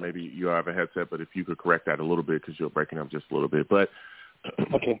something. Maybe you have a headset, but if you could correct that a little bit because you're breaking up just a little bit. But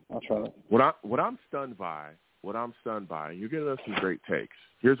okay, I'll try that. What I'm stunned by, you're giving us some great takes.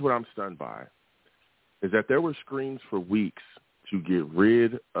 Here's what I'm stunned by, is that there were screams for weeks to get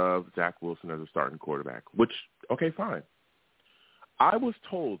rid of Zach Wilson as a starting quarterback, which, okay, fine. I was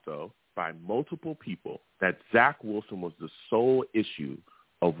told, though, by multiple people that Zach Wilson was the sole issue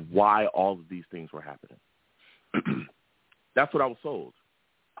of why all of these things were happening. That's what I was told.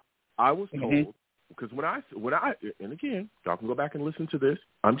 I was told, because when I, and again, y'all can go back and listen to this,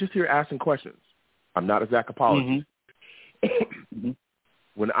 I'm just here asking questions. I'm not a Zach apologist.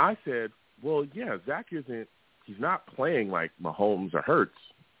 When I said, well, yeah, Zach he's not playing like Mahomes or Hurts,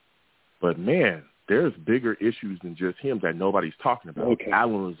 but man, there's bigger issues than just him that nobody's talking about. Okay.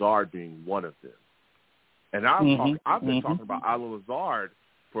 Allen Lazard being one of them. And I've been talking about Allen Lazard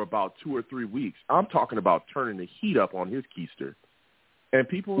for about 2 or 3 weeks. I'm talking about turning the heat up on his keister. And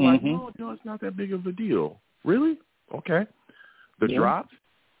people are like, no, it's not that big of a deal. Really? Okay. The drops,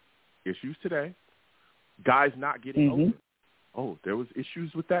 issues today. Guys not getting open. Oh, there was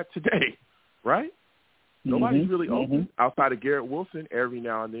issues with that today, right? Nobody's really open outside of Garrett Wilson every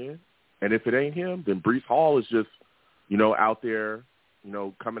now and then. And if it ain't him, then Breece Hall is just, out there,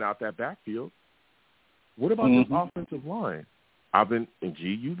 coming out that backfield. What about this offensive line? And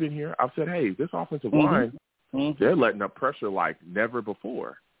you've been here. I've said, hey, this offensive line, they're letting up pressure like never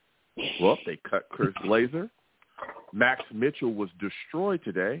before. Well, they cut Chris Glazer. Max Mitchell was destroyed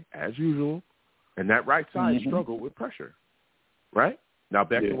today, as usual. And that right side struggled with pressure, right? Now,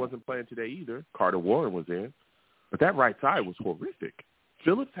 Beckham wasn't playing today either. Carter Warren was in. But that right side was horrific.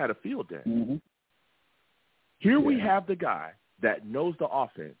 Phillips had a field day. Here we have the guy that knows the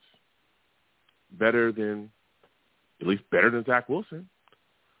offense better than Zach Wilson.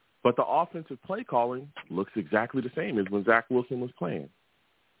 But the offensive play calling looks exactly the same as when Zach Wilson was playing.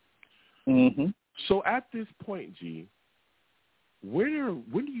 So at this point, G, when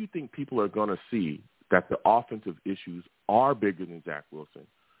do you think people are going to see that the offensive issues are bigger than Zach Wilson?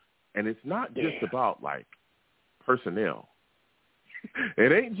 And it's not just about, like, personnel.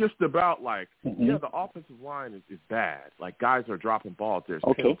 It ain't just about, like, the offensive line is bad. Like, guys are dropping balls. There's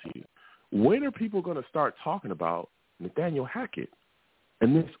penalties. When are people going to start talking about Nathaniel Hackett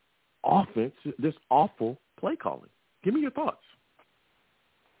and this offense, this awful play calling? Give me your thoughts.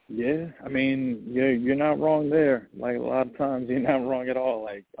 Yeah, I mean, you're not wrong there. Like, a lot of times you're not wrong at all.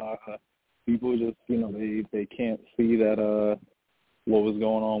 Like, people just, they can't see that what was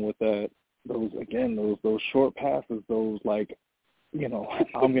going on with that. Those short passes, those, like,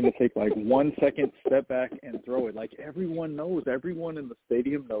 I'm going to take, like, 1 second, step back, and throw it. Like, everyone knows. Everyone in the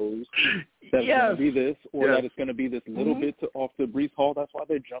stadium knows that it's going to be this or that it's going to be this little bit off the Breece Hall. That's why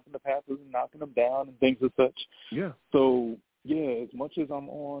they're jumping the passes and knocking them down and things as such. Yeah. So, yeah, as much as I'm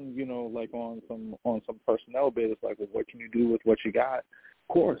on, like on some personnel bit, it's like, well, what can you do with what you got?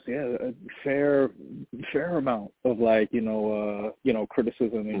 Of course, yeah, a fair amount of, like,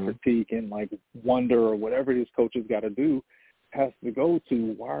 criticism and critique and, like, wonder or whatever his coaches got to do has to go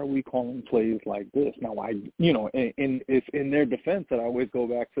to, why are we calling plays like this? Now, and it's in their defense that I always go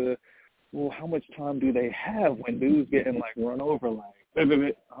back to, well, how much time do they have when dudes getting, like, run over, like,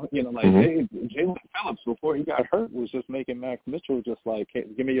 Jalen Phillips, before he got hurt, was just making Max Mitchell just like, hey,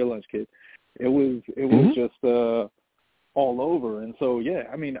 give me your lunch, kid. It was just all over. And so, yeah,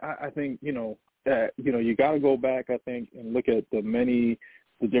 I mean, I think, you got to go back, I think, and look at the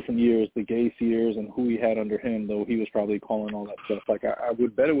different years, the Gase years, and who he had under him, though he was probably calling all that stuff. Like, I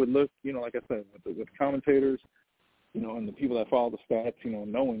would bet it would look, like I said, with the commentators, and the people that follow the stats,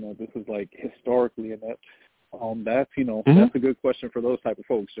 knowing that this is, like, historically inept. That's a good question for those type of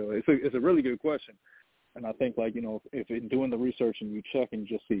folks. So it's a really good question. And I think, like, you know, if in doing the research and you check and you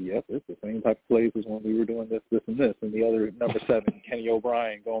just see, yep, it's the same type of plays as when we were doing this, this, and this. And the other number 7, Kenny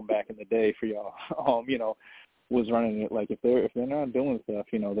O'Brien, going back in the day for y'all, you know, was running it. Like, if they're not doing stuff,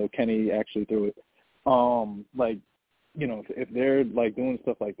 you know, though Kenny actually threw it. Like, you know, if they're, like, doing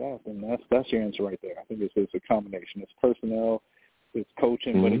stuff like that, then that's your answer right there. I think it's a combination. It's personnel, it's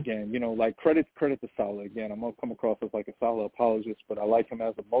coaching, but again, you know, like, credit to Saleh. Again, I'm going to come across as, like, a Saleh apologist, but I like him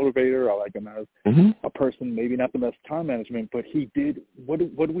as a motivator. I like him as a person, maybe not the best time management, but he did – what do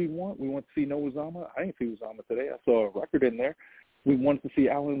we want? We want to see Noah Uzomah. I didn't see Uzomah today. I saw a record in there. We wanted to see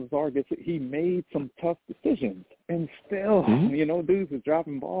Alan Lazar get it. He made some tough decisions, and still, you know, dudes is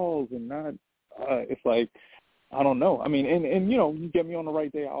dropping balls and not it's like – I don't know. I mean, and you know, you get me on the right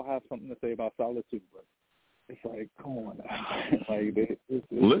day, I'll have something to say about Saleh too. But it's like, come on now. Like, it's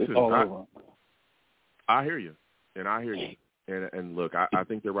all over. I hear you, and look, I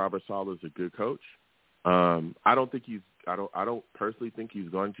think that Robert Saleh is a good coach. I don't personally think he's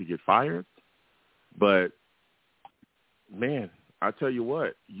going to get fired. But man, I tell you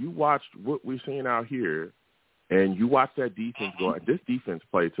what, you watched what we're seeing out here, and you watch that defense go. This defense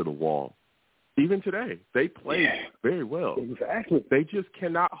played to the wall. Even today, they played very well. Exactly. They just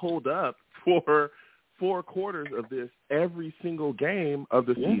cannot hold up for 4 quarters of this every single game of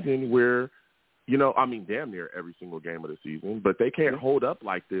the season where, you know, I mean, damn near every single game of the season, but they can't hold up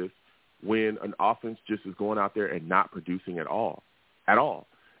like this when an offense just is going out there and not producing at all. And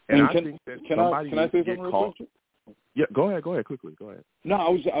I think that somebody needs to get called. Yeah, go ahead, quickly, go ahead. No, I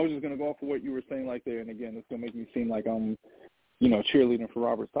was just going to go off of what you were saying like there, and again, it's going to make me seem like I'm, you know, cheerleading for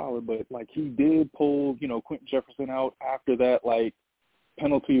Robert Saleh, but, like, he did pull, you know, Quentin Jefferson out after that, like,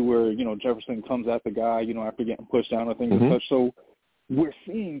 penalty where, you know, Jefferson comes at the guy, you know, after getting pushed down or things and such. So we're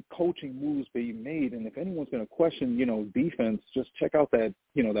seeing coaching moves being made, and if anyone's going to question, you know, defense, just check out that,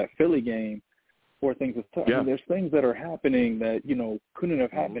 you know, that Philly game or things. I mean, there's things that are happening that, you know, couldn't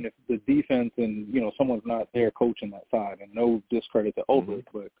have happened if the defense and, you know, someone's not there coaching that side, and no discredit to Ulbrich,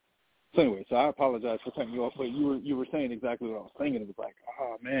 but so anyway, so I apologize for cutting you off, but you were saying exactly what I was saying. It was like,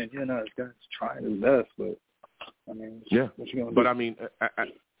 oh man, you know, this guy's trying his best, but I mean, what you gonna do? But I mean,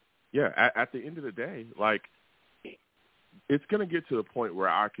 at the end of the day, like, it's going to get to a point where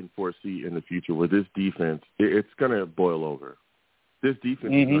I can foresee in the future where this defense, it's going to boil over. This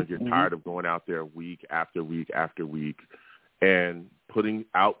defense is going to get tired of going out there week after week after week and putting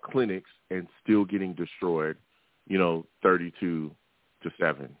out clinics and still getting destroyed, you know, 32-7.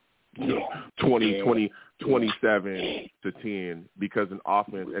 27 to 10 because an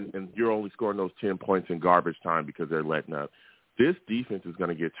offense, and you're only scoring those 10 points in garbage time because they're letting up. This defense is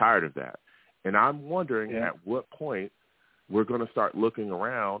going to get tired of that. And I'm wondering at what point we're going to start looking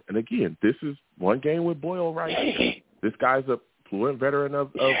around. And again, this is one game with Boyle right here. This guy's a fluent veteran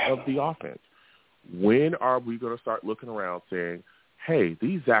of the offense. When are we going to start looking around saying, hey,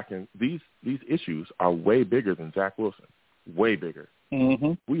 these issues are way bigger than Zach Wilson, way bigger.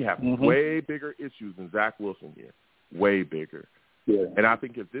 We have way bigger issues than Zach Wilson here, way bigger. Yeah. And I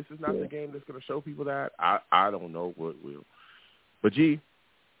think if this is not the game that's going to show people that, I don't know what will. But, G,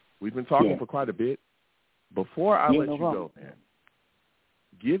 we've been talking for quite a bit. Before I let you go, man,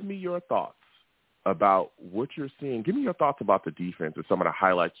 give me your thoughts about what you're seeing. Give me your thoughts about the defense and some of the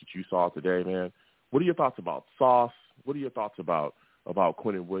highlights that you saw today, man. What are your thoughts about Sauce? What are your thoughts about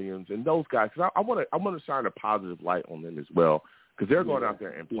Quentin Williams and those guys? Because I want to shine a positive light on them as well. Because they're going out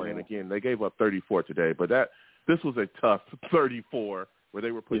there and playing. Again, they gave up 34 today, but this was a tough 34 where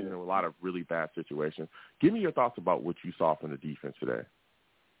they were putting in a lot of really bad situations. Give me your thoughts about what you saw from the defense today.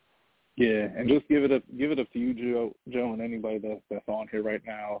 Yeah, and just give it up to you, Joe, and anybody that's on here right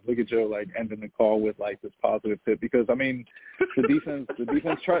now. Look at Joe, like, ending the call with, like, this positive tip because I mean, the defense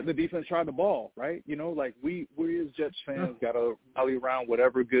tried the ball, right? You know, like we as Jets fans got to rally around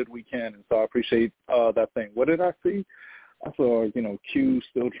whatever good we can, and so I appreciate that thing. What did I see? I saw, you know, Q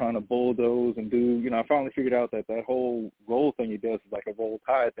still trying to bulldoze and do, you know, I finally figured out that whole roll thing he does is like a roll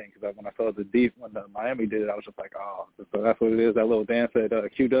tide thing because when I saw when the Miami did it, I was just like, oh, so that's what it is, that little dance that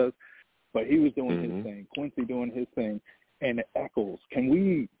Q does. But he was doing his thing, Quincy doing his thing, and it echoes. Can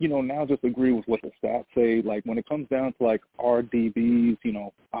we, you know, now just agree with what the stats say? Like when it comes down to like our DBs, you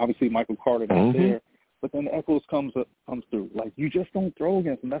know, obviously Michael Carter not there. But then Echols comes through. Like, you just don't throw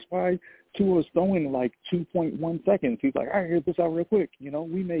against him. That's why Tua's throwing, like, 2.1 seconds. He's like, all right, here's this out real quick. You know,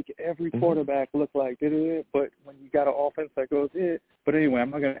 we make every quarterback look like it, but when you got an offense that goes it. But anyway, I'm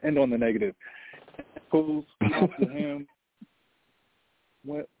not going to end on the negative. Echols, to him,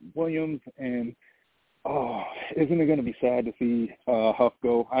 Williams, and Oh, isn't it going to be sad to see Huff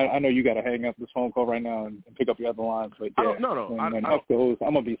go? I know you got to hang up this phone call right now and pick up your other lines, but yeah, when Huff goes,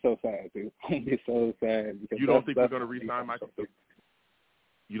 I'm going to be so sad, dude. I'm going to be so sad. Because you don't think we're going to re-sign Michael?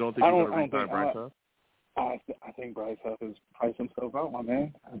 You don't think we're going to re-sign Bryce Huff? I think Bryce Huff has priced himself out, my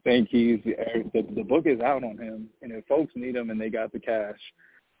man. I think the book is out on him, and if folks need him and they got the cash,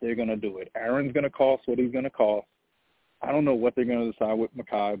 they're going to do it. Aaron's going to cost what he's going to cost. I don't know what they're going to decide with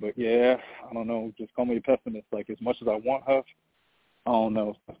Mekhi, but yeah, I don't know. Just call me a pessimist. Like, as much as I want Huff, I don't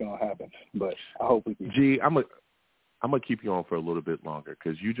know what's going to happen. But I hope we can. Gee, I'm gonna keep you on for a little bit longer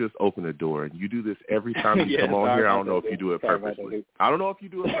because you just open the door and you do this every time you come on here. I don't know if you do it purposely. I don't know if you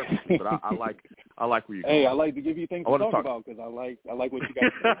do it purposely, but I like where you're going. Hey, I like to give you things to talk about because I like what you got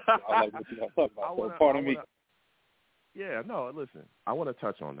to say. I like what you got to talk about. So pardon me. Yeah, no, listen. I want to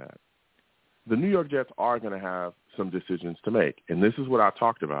touch on that. The New York Jets are going to have some decisions to make. And this is what I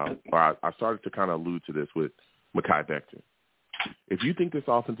talked about, or I started to kind of allude to this with Mekhi Becton. If you think this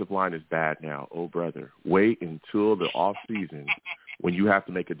offensive line is bad now, oh, brother, wait until the offseason when you have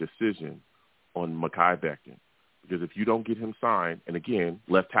to make a decision on Mekhi Becton. Because if you don't get him signed, and again,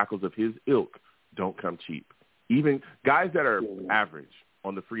 left tackles of his ilk don't come cheap. Even guys that are average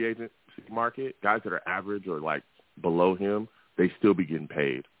on the free agent market, guys that are average or like below him, they still be getting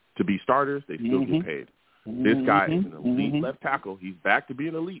paid. To be starters, they still get paid. This guy is an elite left tackle. He's back to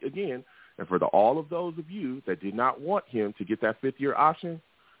being elite again. And for all of those of you that did not want him to get that fifth-year option,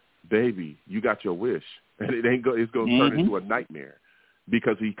 baby, you got your wish. And it's going to turn into a nightmare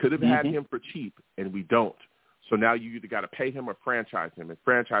because he could have had him for cheap, and we don't. So now you either got to pay him or franchise him, and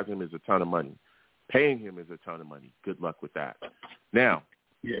franchise him is a ton of money. Paying him is a ton of money. Good luck with that. Now,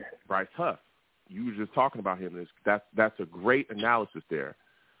 Bryce Huff, you were just talking about him. That's a great analysis there.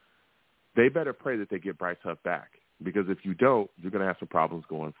 They better pray that they get Bryce Huff back because if you don't, you're going to have some problems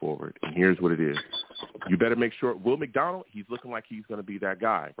going forward. And here's what it is. You better make sure Will McDonald, he's looking like he's going to be that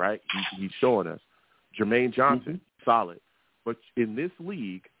guy, right? He's showing us. Jermaine Johnson, solid. But in this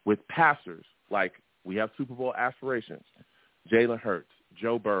league with passers, like we have Super Bowl aspirations, Jalen Hurts,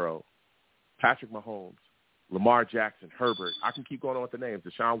 Joe Burrow, Patrick Mahomes, Lamar Jackson, Herbert. I can keep going on with the names.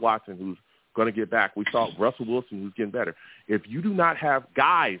 Deshaun Watson, who's going to get back. We saw Russell Wilson, who's getting better. If you do not have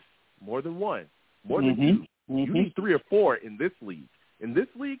guys, more than one, more than two. You need 3 or 4 in this league. In this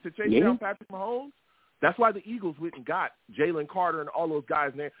league to chase down Patrick Mahomes, that's why the Eagles went and got Jalen Carter and all those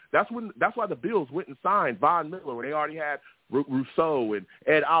guys there. That's why the Bills went and signed Von Miller when they already had Rousseau and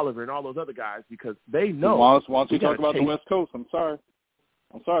Ed Oliver and all those other guys because they know. Once we talk about the West Coast, I'm sorry.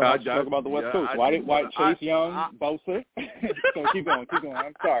 Once we talk about the West Coast, why Chase Young, Bosa? So keep going.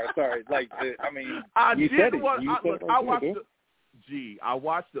 I'm sorry. Like, you said it. I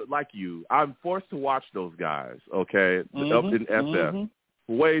watched it like you. I'm forced to watch those guys, okay, up in SF.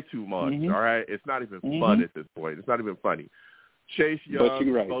 Way too much, all right? It's not even fun at this point. It's not even funny. Chase Young, but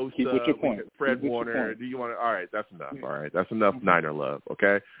you're right. Bosa, Keep with your point. Fred Warner. Do you want to? All right, that's enough. All right, that's enough Niner love,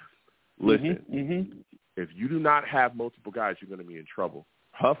 okay? Listen, if you do not have multiple guys, you're going to be in trouble.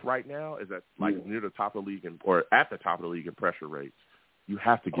 Huff right now is at near the top of the league or at the top of the league in pressure rates. You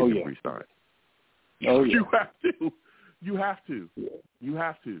have to get him re-signed. Oh, yeah. You have to. You have to. You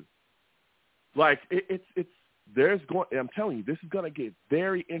have to. Like I'm telling you, this is going to get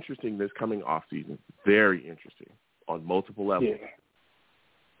very interesting this coming off season. Very interesting on multiple levels. Yeah.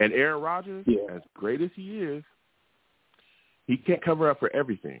 And Aaron Rodgers, as great as he is, he can't cover up for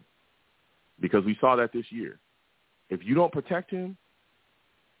everything because we saw that this year. If you don't protect him,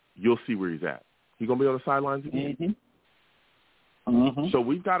 you'll see where he's at. He's going to be on the sidelines again. So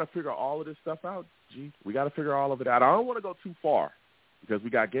we've got to figure all of this stuff out. We got to figure all of it out. I don't want to go too far because we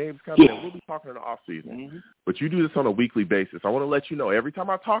got games coming and we'll be talking in the off season. But you do this on a weekly basis. I want to let you know every time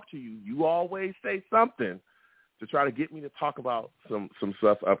I talk to you, you always say something to try to get me to talk about some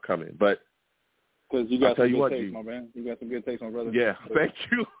stuff upcoming. But because you got some good takes, my man. You got some good takes, my brother. Yeah, thank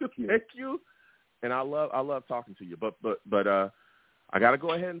you, thank you. And I love talking to you. But I got to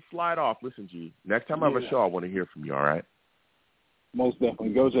go ahead and slide off. Listen, G, next time I have a show, I want to hear from you. All right. Most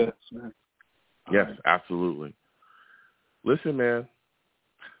definitely. Go Jets, man. Yes, absolutely. Listen, man,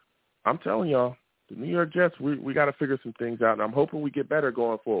 I'm telling y'all, the New York Jets, we got to figure some things out, and I'm hoping we get better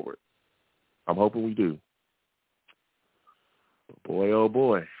going forward. I'm hoping we do. Boy, oh,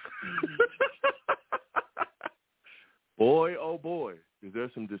 boy. Boy, oh, boy, is there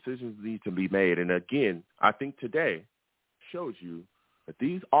some decisions that need to be made. And, again, I think today shows you that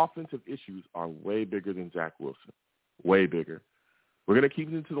these offensive issues are way bigger than Zach Wilson, way bigger. We're going to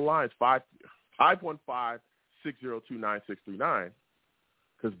keep it into the lines, 515-602-9639,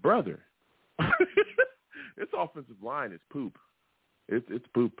 because, brother, this offensive line is poop. It's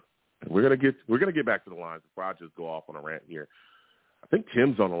poop. We're gonna get back to the lines before I just go off on a rant here. I think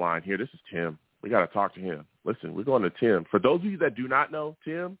Tim's on the line here. This is Tim. We got to talk to him. Listen, we're going to Tim. For those of you that do not know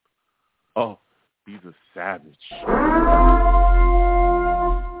Tim, he's a savage.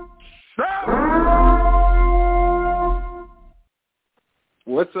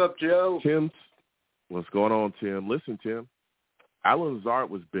 What's up, Joe? Tim, what's going on, Tim? Listen, Tim, Allen Lazard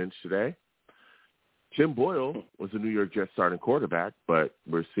was benched today. Tim Boyle was the New York Jets starting quarterback, but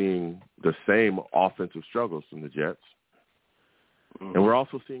we're seeing the same offensive struggles from the Jets. And we're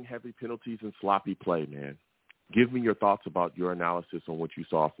also seeing heavy penalties and sloppy play, man. Give me your thoughts about your analysis on what you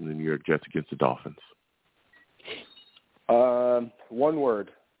saw from the New York Jets against the Dolphins. One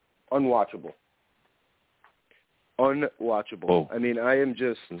word, unwatchable. Unwatchable. Oh. I mean, I am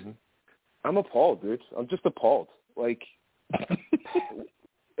just I'm appalled, dude. I'm just appalled. Like, I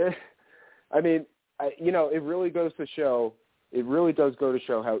mean, it really goes to show, it really does go to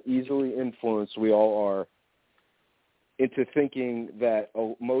show how easily influenced we all are into thinking that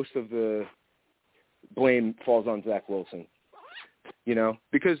most of the blame falls on Zach Wilson.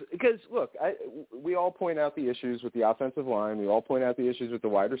 Because look, we all point out the issues with the offensive line. We all point out the issues with the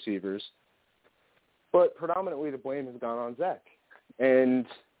wide receivers. But predominantly the blame has gone on Zach. And,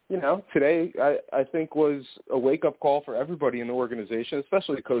 today I think was a wake-up call for everybody in the organization,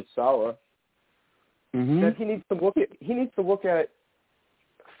 especially Coach Saleh, that he needs to look at,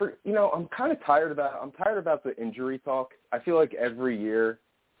 I'm kind of tired about the injury talk. I feel like every year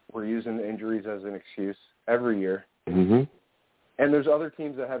we're using the injuries as an excuse, every year. Mm-hmm. And there's other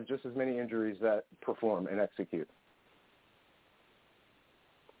teams that have just as many injuries that perform and execute.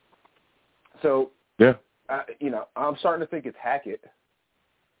 So, yeah, I'm starting to think it's Hackett.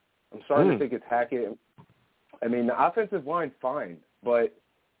 I mean, the offensive line, fine, but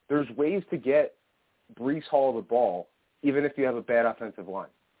there's ways to get Breece Hall the ball, even if you have a bad offensive line.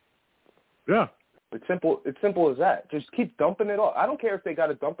 Yeah. It's simple as that. Just keep dumping it off. I don't care if they got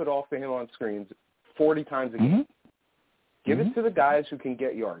to dump it off to him on screens 40 times a game. Give it to the guys who can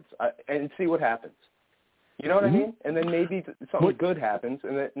get yards and see what happens. You know what I mean? And then maybe something good happens,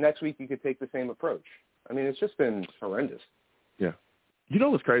 and then next week you could take the same approach. I mean, it's just been horrendous. Yeah. You know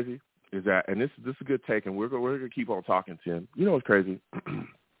what's crazy is that, and this is a good take, and we're going to keep on talking, Tim. You know what's crazy?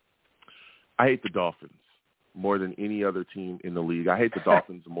 I hate the Dolphins more than any other team in the league. I hate the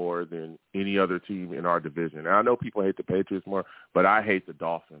Dolphins more than any other team in our division. And I know people hate the Patriots more, but I hate the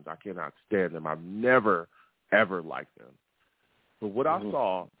Dolphins. I cannot stand them. I've never, ever liked them. But what I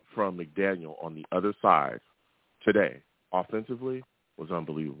saw from McDaniel on the other side today, offensively, was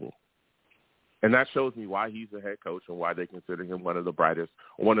unbelievable. And that shows me why he's the head coach and why they consider him one of the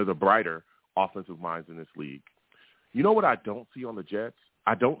brighter offensive minds in this league. You know what I don't see on the Jets?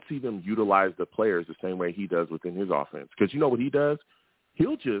 I don't see them utilize the players the same way he does within his offense. Because you know what he does?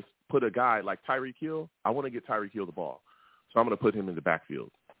 He'll just put a guy like Tyreek Hill. I want to get Tyreek Hill the ball. So I'm going to put him in the backfield.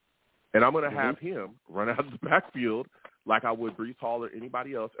 And I'm going to have him run out of the backfield like I would Breece Hall or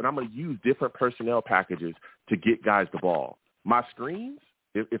anybody else. And I'm going to use different personnel packages to get guys the ball. My screens,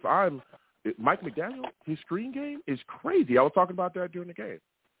 if Mike McDaniel, his screen game is crazy. I was talking about that during the game.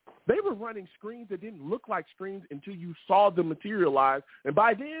 They were running screens that didn't look like screens until you saw them materialize, and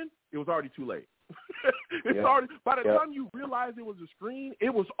by then it was already too late. By the time you realized it was a screen,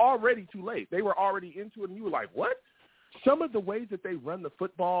 it was already too late. They were already into it, and you were like, what? Some of the ways that they run the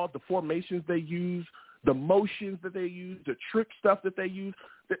football, the formations they use, the motions that they use, the trick stuff that they use.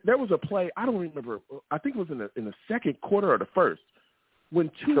 There was a play, I don't remember, I think it was in the second quarter or the first, when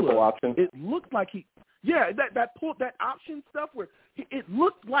Tua, it looked like that option stuff where it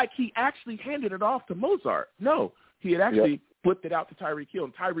looked like he actually handed it off to Mozart. No, he had actually flipped it out to Tyreek Hill,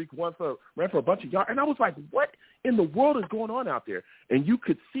 and Tyreek ran for a bunch of yards. And I was like, what in the world is going on out there? And you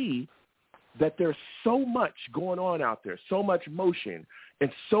could see that there's so much going on out there, so much motion, and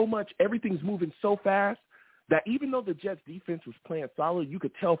so much, everything's moving so fast that even though the Jets defense was playing solid, you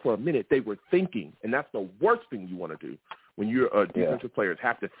could tell for a minute they were thinking, and that's the worst thing you want to do when you're a defensive player, is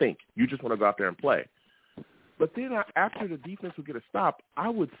have to think. You just want to go out there and play. But then after the defense would get a stop, I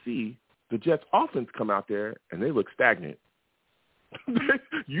would see the Jets offense come out there, and they look stagnant.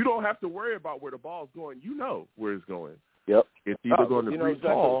 You don't have to worry about where the ball's going. You know where it's going. Yep. It's either going to Breece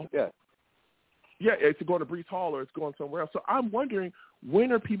Hall. Yeah, it's going to Breece Hall or it's going somewhere else. So I'm wondering,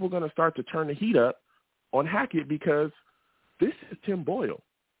 when are people going to start to turn the heat up on Hackett? Because this is Tim Boyle.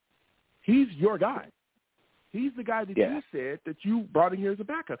 He's your guy. He's the guy that you said that you brought in here as a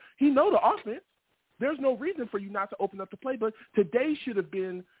backup. He knows the offense. There's no reason for you not to open up the play. But today should have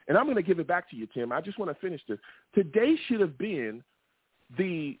been, and I'm going to give it back to you, Tim. I just want to finish this. Today should have been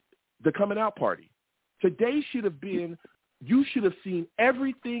the coming out party. Today should have been you should have seen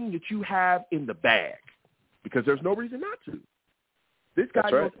everything that you have in the bag because there's no reason not to. This guy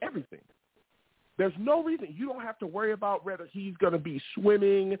knows everything. There's no reason. You don't have to worry about whether he's going to be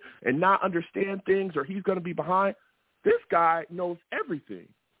swimming and not understand things or he's going to be behind. This guy knows everything.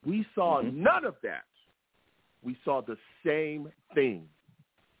 We saw none of that. We saw the same thing.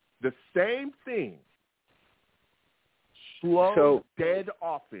 The same thing. Slow, dead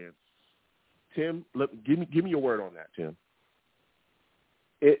offense. Tim, give me your word on that, Tim.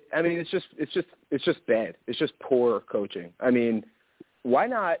 It's just bad. It's just poor coaching. I mean, why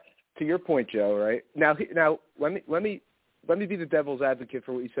not? To your point, Joe. Right now, let me be the devil's advocate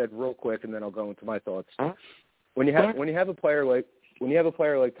for what you said real quick, and then I'll go into my thoughts. When you have a player like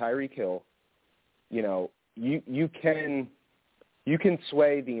Tyreek Hill, you know, you can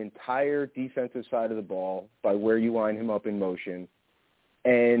sway the entire defensive side of the ball by where you line him up in motion,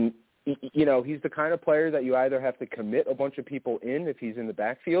 and you know, he's the kind of player that you either have to commit a bunch of people in if he's in the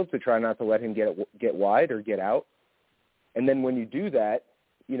backfield to try not to let him get wide or get out. And then when you do that,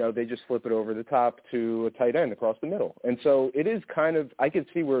 you know, they just flip it over the top to a tight end across the middle. And so it is kind of, I could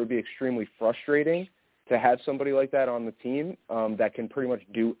see where it would be extremely frustrating to have somebody like that on the team that can pretty much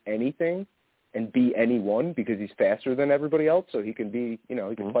do anything and be anyone because he's faster than everybody else. So he can be, you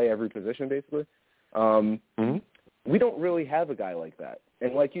know, he can play every position basically. We don't really have a guy like that.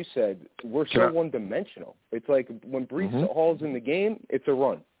 And like you said, we're so one-dimensional. It's like when Breece Hall's in the game, it's a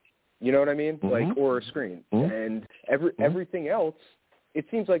run. You know what I mean? Like, or a screen. And everything else, it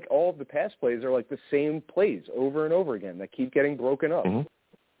seems like all of the pass plays are like the same plays over and over again that keep getting broken up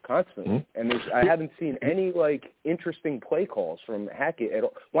constantly. And I haven't seen any, like, interesting play calls from Hackett at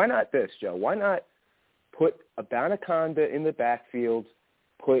all. Why not this, Joe? Why not put Abanaconda in the backfield,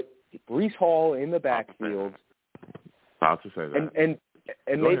 put Breece Hall in the backfield, about to say that.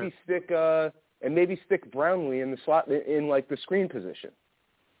 And maybe stick Brownlee in the slot in like the screen position,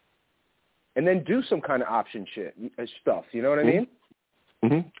 and then do some kind of option stuff. You know what I mean?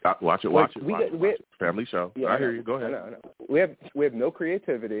 Watch it. Family show. Yeah, I hear you. Go ahead. I know. We have no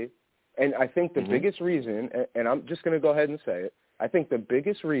creativity, and I think the biggest reason, and I'm just going to go ahead and say it, I think the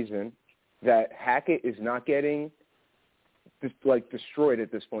biggest reason that Hackett is not getting destroyed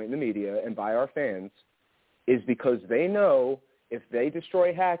at this point in the media and by our fans is because they know if they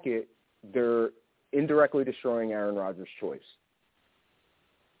destroy Hackett, they're indirectly destroying Aaron Rodgers' choice.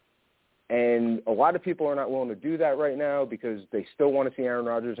 And a lot of people are not willing to do that right now because they still want to see Aaron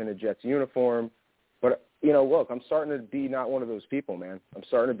Rodgers in a Jets uniform. But, you know, look, I'm starting to be not one of those people, man. I'm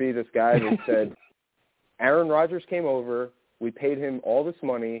starting to be this guy that said, Aaron Rodgers came over. We paid him all this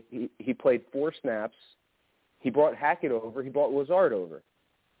money. He played 4 snaps. He brought Hackett over. He brought Lazard over.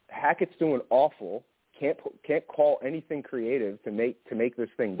 Hackett's doing awful. Can't call anything creative to make this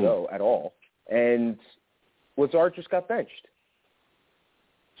thing go at all. And Lazard just got benched.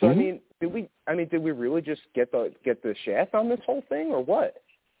 So I mean, did we really just get the shaft on this whole thing or what?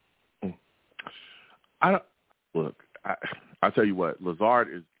 I'll tell you what, Lazard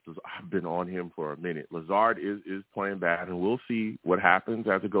is. I've been on him for a minute. Lazard is playing bad, and we'll see what happens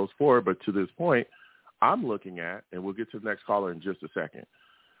as it goes forward. But to this point, I'm looking at, and we'll get to the next caller in just a second.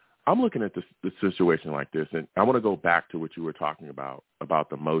 I'm looking at this situation like this, and I want to go back to what you were talking about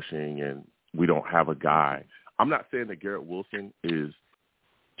the motion and we don't have a guy. I'm not saying that Garrett Wilson is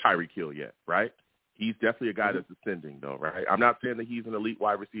Tyreek Hill yet, right? He's definitely a guy that's ascending, though, right? I'm not saying that he's an elite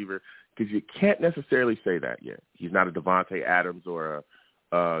wide receiver because you can't necessarily say that yet. He's not a Devontae Adams or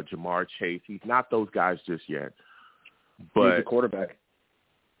a Jamar Chase. He's not those guys just yet. But he's a quarterback.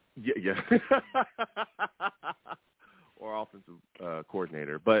 Yeah. Or offensive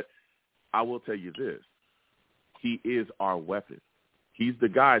coordinator. But I will tell you this. He is our weapon. He's the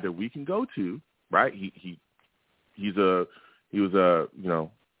guy that we can go to, right? He was a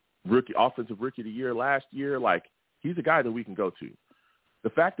offensive rookie of the year last year. Like, he's a guy that we can go to. The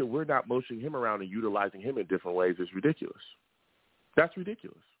fact that we're not motioning him around and utilizing him in different ways is ridiculous. That's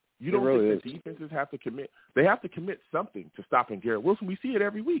ridiculous. You don't think the defenses have to commit? They have to commit something to stopping Garrett Wilson. We see it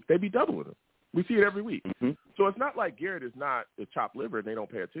every week. They be doubling him. We see it every week. So it's not like Garrett is not a chopped liver and they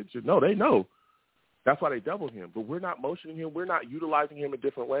don't pay attention. No, they know. That's why they doubled him. But we're not motioning him. We're not utilizing him in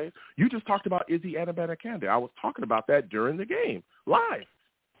different ways. You just talked about Izzy Abanikanda. I was talking about that during the game, live.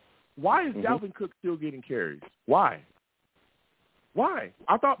 Why is Dalvin Cook still getting carries? Why?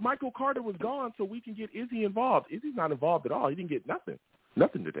 I thought Michael Carter was gone so we can get Izzy involved. Izzy's not involved at all. He didn't get nothing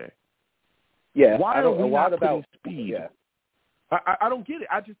today. Yeah, why are we not putting speed? Yeah. I don't get it.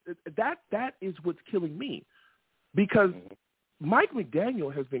 That is what's killing me, because Mike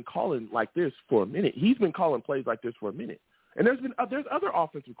McDaniel has been calling like this for a minute. He's been calling plays like this for a minute, and there's other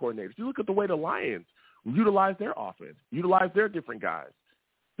offensive coordinators. You look at the way the Lions utilize their offense, utilize their different guys.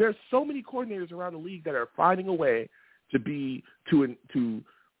 There's so many coordinators around the league that are finding a way to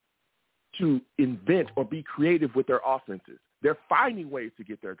invent or be creative with their offenses. They're finding ways to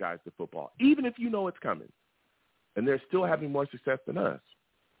get their guys to football, even if you know it's coming. And they're still having more success than us.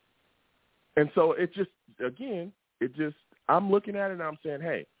 And so I'm looking at it and I'm saying,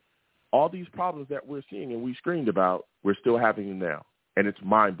 hey, all these problems that we're seeing and we screamed about, we're still having them now. And it's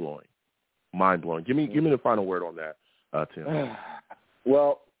mind-blowing. Mind-blowing. Give me the final word on that, Tim.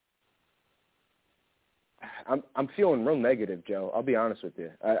 Well, I'm feeling real negative, Joe. I'll be honest with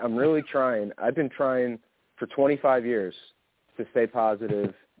you. I'm really trying. I've been trying for 25 years to stay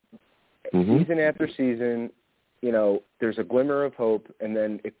positive. Season after season, there's a glimmer of hope, and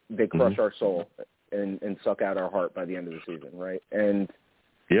then they crush our soul and suck out our heart by the end of the season, right? And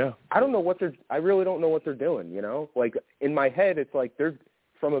yeah, I really don't know what they're doing. Like in my head, it's like they're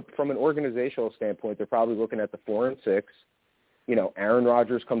from an organizational standpoint, they're probably looking at the 4-6. Aaron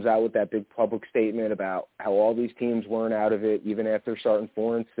Rodgers comes out with that big public statement about how all these teams weren't out of it even after starting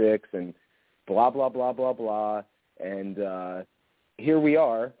 4-6 and blah blah blah blah blah. And here we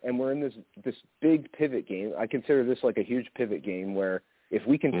are, and we're in this big pivot game. I consider this like a huge pivot game where if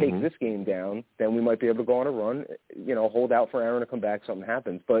we can take this game down, then we might be able to go on a run, hold out for Aaron to come back, something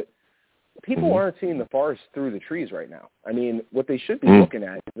happens. But people aren't seeing the forest through the trees right now. I mean, what they should be looking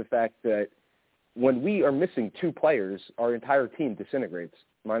at is the fact that when we are missing 2 players, our entire team disintegrates,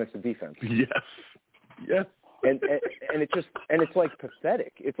 minus the defense. Yes. And it's like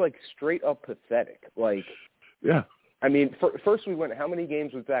pathetic. It's like straight up pathetic. Like, yeah. I mean, first we went how many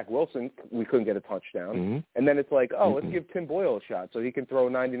games with Zach Wilson? We couldn't get a touchdown. And then it's like, let's give Tim Boyle a shot so he can throw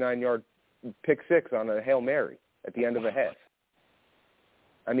a 99-yard pick 6 on a Hail Mary at the end of a half.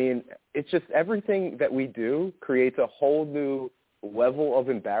 I mean, it's just everything that we do creates a whole new level of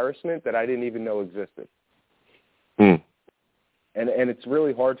embarrassment that I didn't even know existed. And it's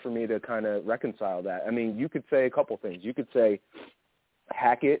really hard for me to kind of reconcile that. I mean, you could say a couple things. You could say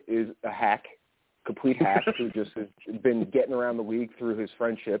Hackett is a hack, complete hack, who just has been getting around the league through his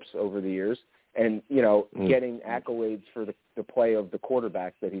friendships over the years and, getting accolades for the play of the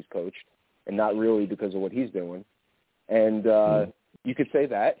quarterbacks that he's coached and not really because of what he's doing. And you could say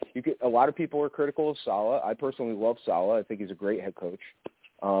that. A lot of people are critical of Saleh. I personally love Saleh. I think he's a great head coach.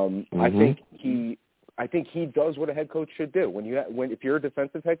 I think he does what a head coach should do. If you're a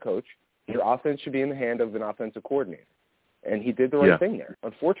defensive head coach, your offense should be in the hand of an offensive coordinator, and he did the right thing there.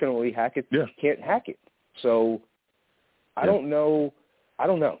 Unfortunately, Hackett can't hack it. So I don't know.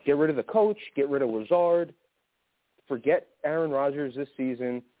 Get rid of the coach. Get rid of Lazard. Forget Aaron Rodgers this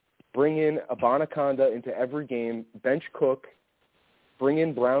season. Bring in Abanaconda into every game. Bench Cook. Bring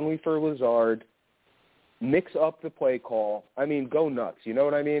in Brownlee for Lazard. Mix up the play call. I mean, go nuts. You know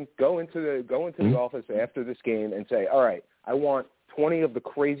what I mean? Go into the office after this game and say, all right, I want 20 of the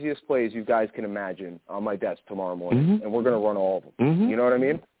craziest plays you guys can imagine on my desk tomorrow morning, and we're going to run all of them. You know what I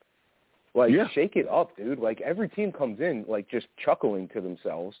mean? Like, shake it up, dude. Like, every team comes in, like, just chuckling to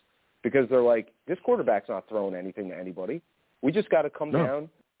themselves because they're like, this quarterback's not throwing anything to anybody. We just got to come down,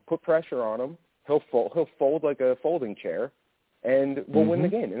 put pressure on him. He'll fold like a folding chair, and we'll win the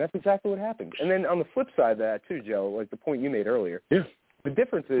game. And that's exactly what happened. And then on the flip side of that, too, Joe, like the point you made earlier, the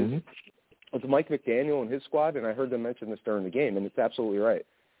difference is with Mike McDaniel and his squad, and I heard them mention this during the game, and it's absolutely right.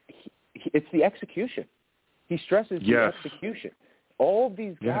 It's the execution. He stresses the execution. All of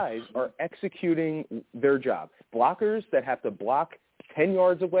these guys are executing their job. Blockers that have to block 10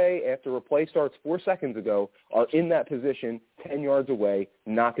 yards away after a play starts 4 seconds ago are in that position 10 yards away,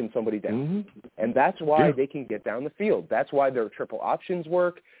 knocking somebody down. And that's why they can get down the field. That's why their triple options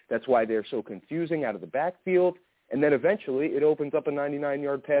work. That's why they're so confusing out of the backfield. And then eventually it opens up a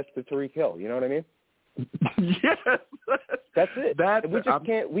 99-yard pass to Tyreek Hill. You know what I mean? That's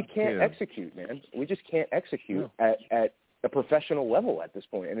it. We can't execute, man. We just can't execute at a professional level at this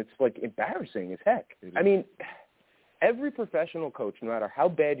point. And it's like embarrassing as heck. I mean, every professional coach, no matter how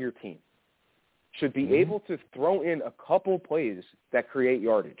bad your team, should be able to throw in a couple plays that create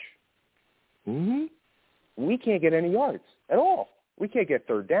yardage. We can't get any yards at all. We can't get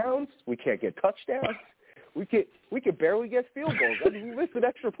third downs. We can't get touchdowns. We could barely get field goals. I mean, we missed an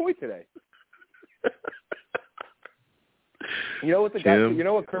extra point today. You know what you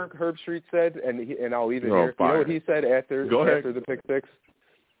know what Kirk Herbstreit said, and I'll leave it here. You know what he said after the pick six?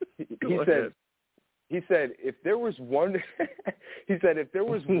 He said if there was one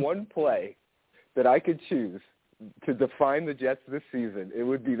play that I could choose to define the Jets this season, it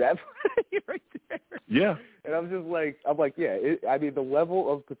would be that play right there. Yeah. And I'm like, yeah. The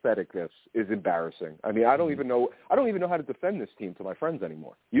level of patheticness is embarrassing. I mean, I don't even know how to defend this team to my friends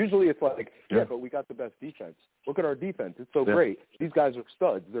anymore. Usually it's like, yeah, but we got the best defense. Look at our defense. It's so great. These guys are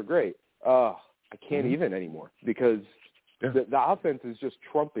studs. They're great. I can't even anymore because the offense is just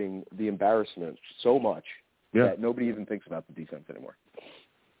trumping the embarrassment so much that nobody even thinks about the defense anymore.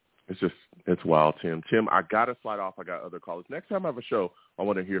 It's wild, Tim. Tim, I got to slide off. I got other callers. Next time I have a show, I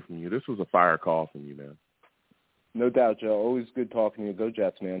want to hear from you. This was a fire call from you, man. No doubt, Joe. Always good talking to you. Go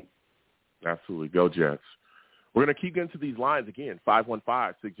Jets, man. Absolutely. Go Jets. We're going to keep getting to these lines again.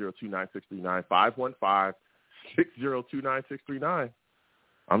 515-602-9639. 515-602-9639.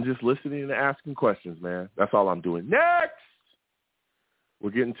 I'm just listening and asking questions, man. That's all I'm doing. Next! We're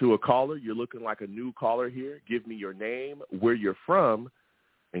getting to a caller. You're looking like a new caller here. Give me your name, where you're from,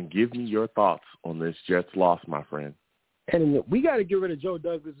 and give me your thoughts on this Jets loss, my friend. And we got to get rid of Joe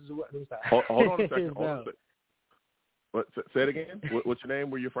Douglas as well. Hold on a second. Say it again. What's your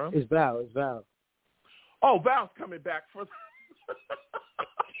name? Where you're from? It's Val. Oh, Val's coming back for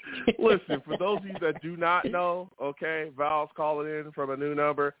Listen, for those of you that do not know, okay, Val's calling in from a new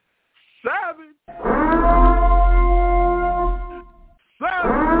number. Savage!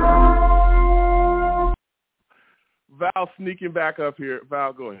 Val sneaking back up here.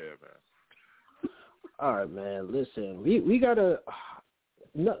 Val, go ahead, man. All right, man. Listen, we gotta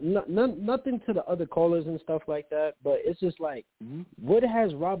nothing to the other callers and stuff like that, but it's just like what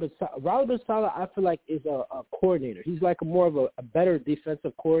has Robert Saleh? I feel like is a coordinator. He's like more of a better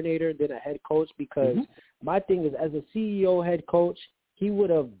defensive coordinator than a head coach because my thing is as a CEO head coach, he would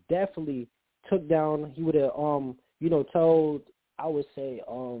have definitely took down. He would have told. I would say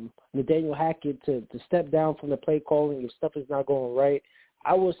Nathaniel Hackett to step down from the play calling if stuff is not going right.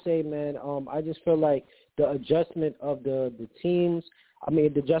 I would say, man, I just feel like the adjustment of the teams,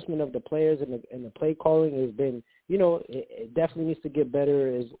 the adjustment of the players and the play calling has been, it definitely needs to get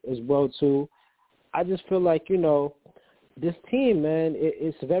better as well, too. I just feel like, this team, man,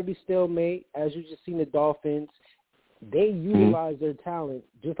 it's very stalemate. As you just seen the Dolphins, they utilize their talent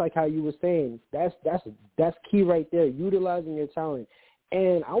just like how you were saying. That's key right there, utilizing your talent.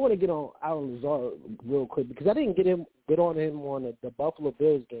 And I want to get on Allen Lazard real quick because I didn't get on him on the Buffalo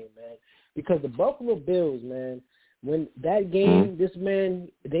Bills game, man. Because the Buffalo Bills, man, when that game, this man,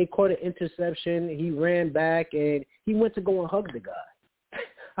 they caught an interception. He ran back and he went to go and hug the guy.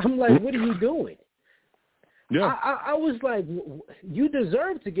 I'm like, what are you doing? Yeah. I was like, you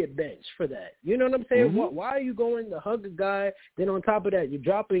deserve to get benched for that. You know what I'm saying? Why are you going to hug a guy? Then on top of that, you're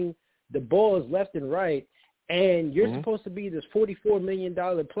dropping the balls left and right, and you're supposed to be this $44 million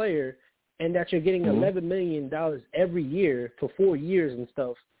player, and that you're getting $11 million every year for 4 years and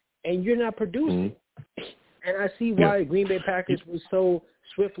stuff, and you're not producing. And I see why Green Bay Packers was so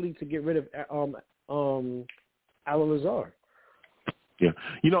swiftly to get rid of Allen Lazard. Yeah.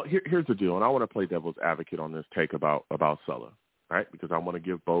 Here's the deal, and I want to play devil's advocate on this take about Saleh, right? Because I want to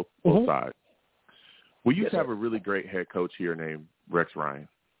give both sides. We used to have a really great head coach here named Rex Ryan.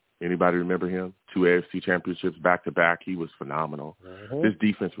 Anybody remember him? 2 AFC championships back-to-back. He was phenomenal. His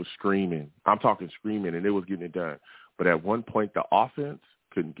defense was screaming. I'm talking screaming, and it was getting it done. But at one point, the offense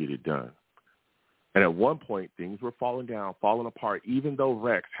couldn't get it done. And at one point, things were falling apart. Even though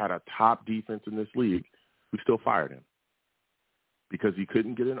Rex had a top defense in this league, we still fired him because he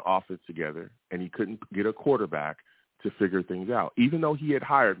couldn't get an offense together and he couldn't get a quarterback to figure things out. Even though he had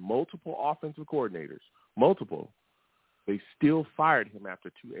hired multiple offensive coordinators, they still fired him after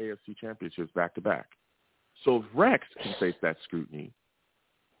 2 AFC championships back-to-back. So if Rex can face that scrutiny,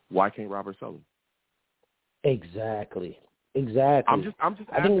 why can't Robert Saleh? Exactly. I'm just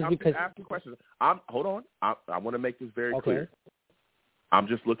asking questions. Hold on. I want to make this very clear. I'm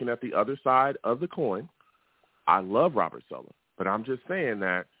just looking at the other side of the coin. I love Robert Saleh, but I'm just saying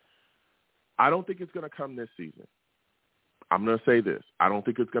that I don't think it's going to come this season. I'm going to say this. I don't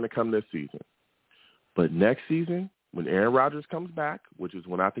think it's going to come this season. But next season, when Aaron Rodgers comes back, which is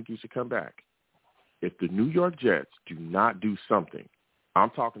when I think he should come back, if the New York Jets do not do something, I'm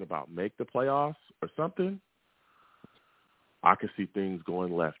talking about make the playoffs or something, I could see things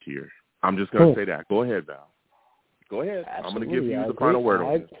going left here. I'm just going to say that. Go ahead, Val. Go ahead. Absolutely. I'm going to give you the final word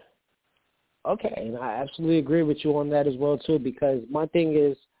on this. Okay, and I absolutely agree with you on that as well, too, because my thing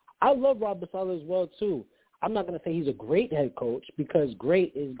is I love Robert Saleh as well, too. I'm not going to say he's a great head coach because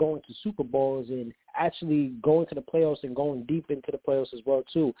great is going to Super Bowls and actually going to the playoffs and going deep into the playoffs as well,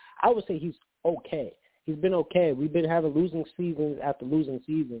 too. I would say he's okay. He's been okay. We've been having losing seasons after losing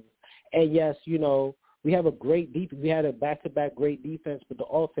seasons. And, yes, We have a great defense. We had a back-to-back great defense, but the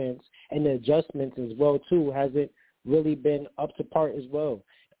offense and the adjustments as well, too, hasn't really been up to par as well.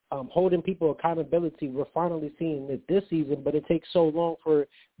 Holding people accountability, we're finally seeing it this season, but it takes so long for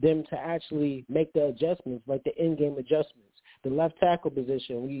them to actually make the adjustments, like the in-game adjustments. The left tackle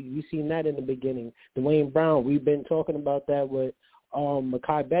position, we seen that in the beginning. Dwayne Brown, we've been talking about that with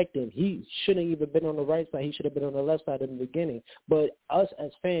Mekhi Becton. He shouldn't even been on the right side. He should have been on the left side in the beginning. But us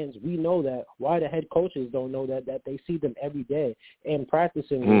as fans, we know that. Why the head coaches don't know that they see them every day and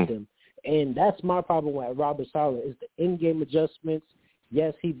practicing with them. And that's my problem with Robert Saleh is the in-game adjustments.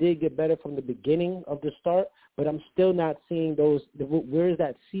 Yes, he did get better from the beginning of the start, but I'm still not seeing those. Where's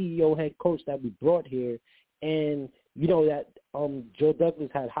that CEO head coach that we brought here? And you know that Joe Douglas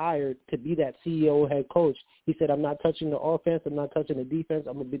had hired to be that CEO head coach. He said, I'm not touching the offense. I'm not touching the defense.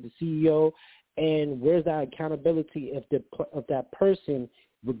 I'm going to be the CEO. And where's that accountability if that person,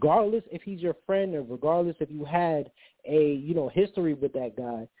 regardless if he's your friend or regardless if you had a, history with that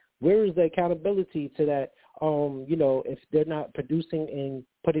guy, where is the accountability to that, if they're not producing and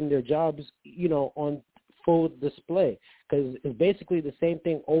putting their jobs, on full display? Because it's basically the same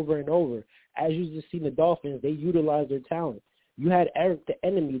thing over and over. As you just seen the Dolphins, they utilize their talent. You had Eric the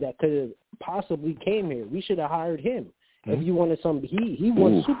Enemy that could have possibly came here. We should have hired him. If you wanted something, he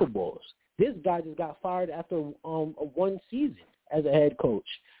won Super Bowls. This guy just got fired after one season as a head coach.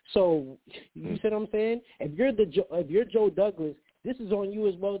 So you see what I'm saying? If you're Joe Douglas, this is on you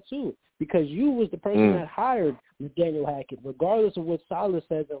as well too, because you was the person that hired Nathaniel Hackett, regardless of what Saleh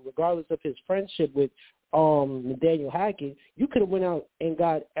says and regardless of his friendship with Nathaniel Hackett. You could have went out and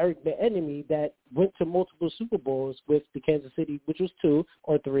got Eric the Enemy that went to multiple Super Bowls with the Kansas City, which was 2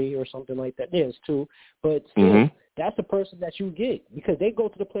 or 3 or something like that. Yeah, it's 2. But still, that's the person that you get because they go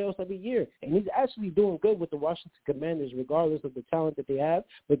to the playoffs every year. And he's actually doing good with the Washington Commanders regardless of the talent that they have.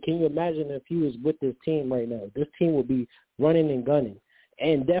 But can you imagine if he was with this team right now? This team would be running and gunning.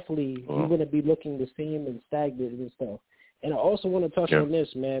 And definitely he wouldn't be looking the same and stagnant and stuff. And I also want to touch on this,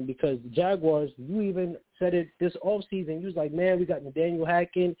 man, because the Jaguars, you even said it this offseason. You was like, man, we got Nathaniel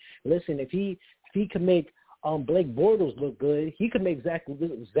Hackett. Listen, if he can make Blake Bortles look good, he could make Zach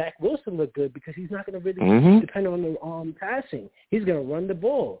Wilson look good because he's not going to really depend on the passing. He's going to run the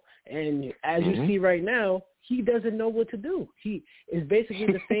ball. And as you see right now, he doesn't know what to do. He is basically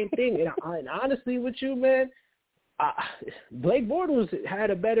the same thing. And honestly with you, man, Blake Bortles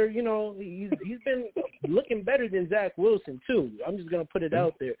had a better, he's been looking better than Zach Wilson, too. I'm just going to put it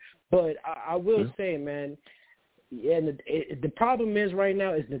out there. But I will say, man, the problem is right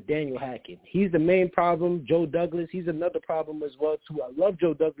now is Nathaniel Hackett. He's the main problem. Joe Douglas, he's another problem as well, too. I love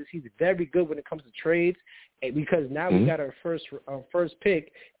Joe Douglas. He's very good when it comes to trades because now we got our first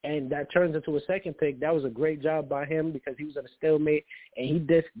pick, and that turns into a second pick. That was a great job by him because he was at a stalemate, and he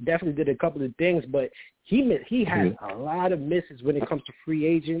definitely did a couple of things, but he had a lot of misses when it comes to free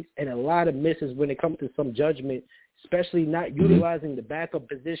agents and a lot of misses when it comes to some judgment, especially not utilizing the backup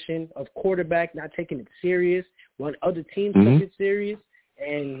position of quarterback, not taking it serious when other teams take it serious.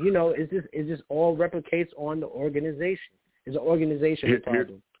 And, it just all replicates on the organization. It's an organizational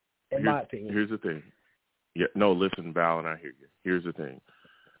problem, in my opinion. Here's the thing. Yeah, no, listen, Val, and I hear you. Here's the thing.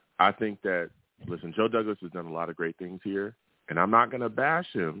 I think that, Joe Douglas has done a lot of great things here, and I'm not going to bash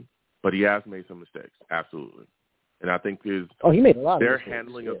him, but he has made some mistakes, absolutely. And I think he made a lot of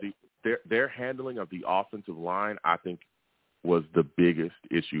mistakes. Their handling of the offensive line, I think, was the biggest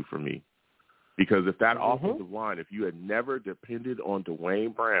issue for me. Because if that offensive line, if you had never depended on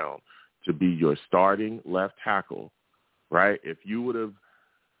Dwayne Brown to be your starting left tackle, right, if you would have,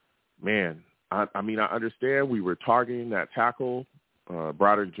 I understand we were targeting that tackle,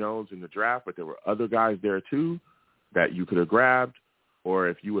 Broderick Jones, in the draft, but there were other guys there too that you could have grabbed, or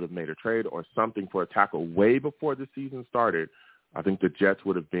if you would have made a trade or something for a tackle way before the season started, I think the Jets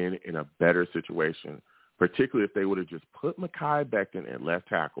would have been in a better situation, particularly if they would have just put Mekhi Becton at left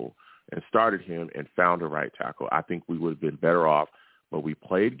tackle and started him and found a right tackle. I think we would have been better off, but we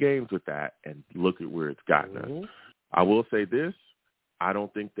played games with that, and look at where it's gotten us. I will say this. I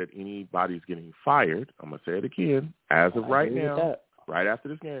don't think that anybody's getting fired. I'm going to say it again. As of right now, right after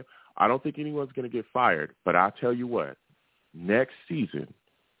this game, I don't think anyone's going to get fired. But I'll tell you what, next season,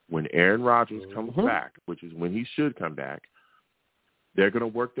 when Aaron Rodgers comes back, which is when he should come back, they're going to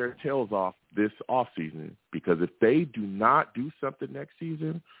work their tails off this offseason, because if they do not do something next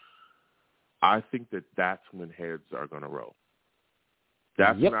season, I think that's when heads are going to roll.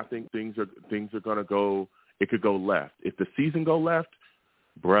 That's when I think things are going to go. It could go left. If the season go left,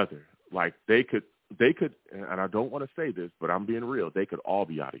 brother, like they could, and I don't want to say this, but I'm being real. They could all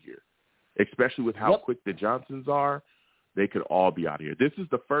be out of here, especially with how quick the Johnsons are. They could all be out of here. This is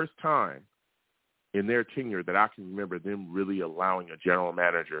the first time in their tenure that I can remember them really allowing a general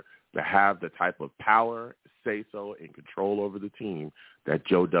manager to have the type of power, say-so, and control over the team that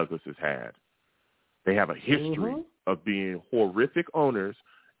Joe Douglas has had. They have a history of being horrific owners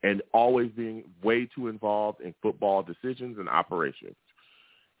and always being way too involved in football decisions and operations.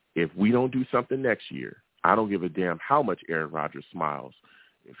 If we don't do something next year, I don't give a damn how much Aaron Rodgers smiles.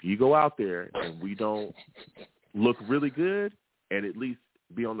 If you go out there and we don't look really good and at least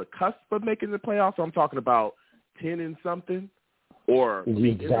be on the cusp of making the playoffs, I'm talking about 10 and something, or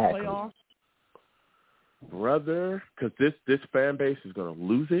be in the playoffs, brother, because this fan base is going to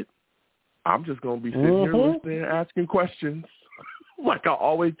lose it. I'm just going to be sitting here listening and asking questions like I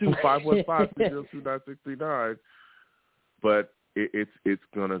always do, 515-302-9639. But it's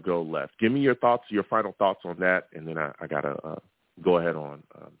going to go left. Give me your thoughts, your final thoughts on that, and then I got to go ahead on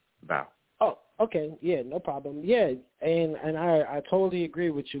Val. Oh, okay. Yeah, no problem. Yeah, and I totally agree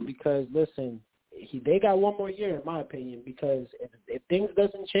with you because, listen, they got one more year, in my opinion, because if things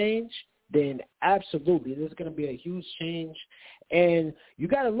doesn't change, then absolutely there's going to be a huge change. And you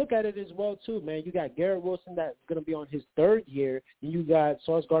got to look at it as well, too, man. You got Garrett Wilson that's going to be on his third year. Then you got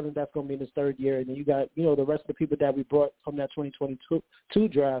Sauce Gardner that's going to be in his third year. And then you got, the rest of the people that we brought from that 2022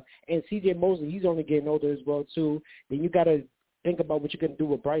 draft. And C.J. Mosley, he's only getting older as well, too. Then you got to think about what you're going to do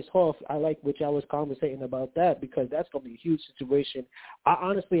with Bryce Huff. I like what y'all was conversating about that because that's going to be a huge situation. I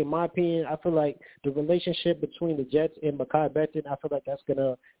honestly, in my opinion, I feel like the relationship between the Jets and Mekhi Becton, I feel like that's going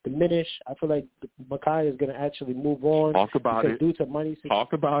to diminish. I feel like Mekhi is going to actually move on. Talk about it. Due to money.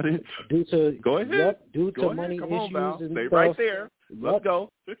 Talk about it. Go ahead. Yep, due go to ahead. money Come issues on, and stay stuff. right there. Let's go.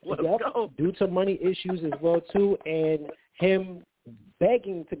 Let's go. Due to money issues as well, too, and him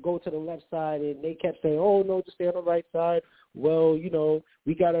begging to go to the left side, and they kept saying, oh, no, just stay on the right side. Well,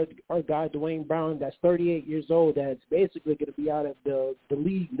 we got our guy, Dwayne Brown, that's 38 years old, that's basically going to be out of the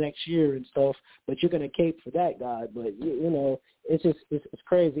league next year and stuff, but you're going to cape for that guy. But, it's just it's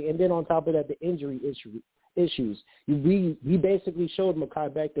crazy. And then on top of that, the injury issues. We basically showed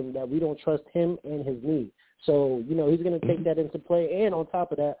Mekhi Becton that we don't trust him and his knee. So, he's going to take that into play. And on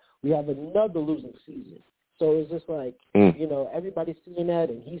top of that, we have another losing season. So it's just like, everybody's seeing that,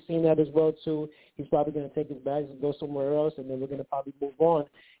 and he's seeing that as well, too. He's probably going to take his bags and go somewhere else, and then we're going to probably move on.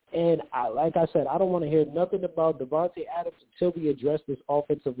 And like I said, I don't want to hear nothing about Devontae Adams until we address this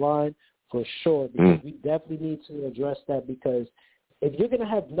offensive line for sure, because we definitely need to address that, because if you're going to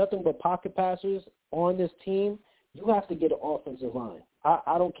have nothing but pocket passers on this team, you have to get an offensive line.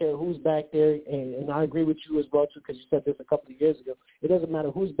 I don't care who's back there, and I agree with you as well, too, because you said this a couple of years ago. It doesn't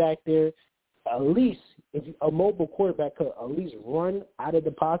matter who's back there. At least if a mobile quarterback could at least run out of the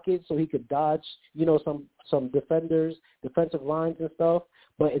pocket so he could dodge, some defenders, defensive lines and stuff.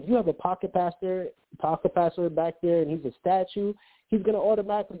 But if you have a pocket passer back there and he's a statue, he's going to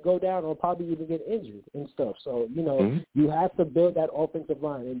automatically go down or probably even get injured and stuff. So, you have to build that offensive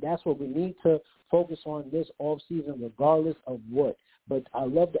line, and that's what we need to focus on this offseason regardless of what. But I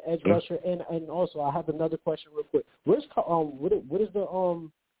love the edge rusher, and also I have another question real quick. What is the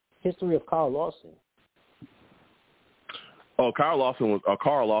history of Carl Lawson? Oh, Carl Lawson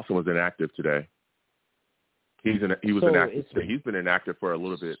was inactive today. He was inactive. He's been inactive for a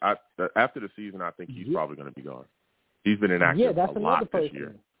little bit. After the season, I think he's probably going to be gone. He's been inactive a lot this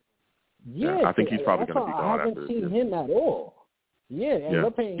year. Yeah, I think he's probably going to be gone. I haven't seen him at all. Yeah, and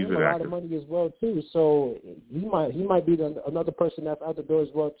we're paying him a lot of money as well too. So he might be another person that's out the door as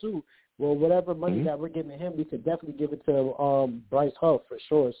well too. Well, whatever money that we're giving him, we could definitely give it to Bryce Huff for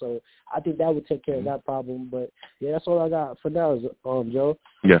sure. So I think that would take care of that problem. But yeah, that's all I got for now, Joe.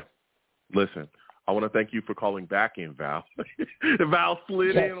 Yeah. Listen, I want to thank you for calling back in, Val. Val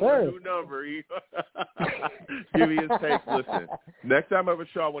slid in on a new number. Give me his take. Listen, next time I have a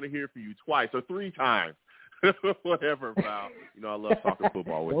show, I want to hear from you twice or three times. Whatever, Val. I love talking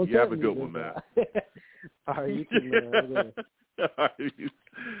football with you. You have a good one, man. All right, you too, man.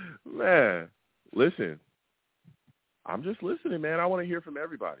 Man, listen, I'm just listening, man. I want to hear from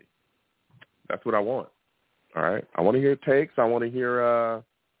everybody. That's what I want. All right? I want to hear takes. I want to hear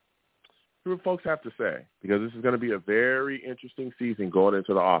what folks have to say, because this is going to be a very interesting season going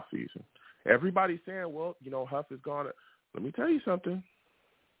into the off season. Everybody's saying, well, Huff is gone. Let me tell you something.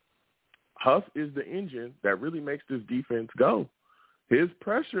 Huff is the engine that really makes this defense go. His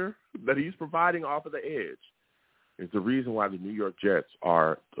pressure that he's providing off of the edge is the reason why the New York Jets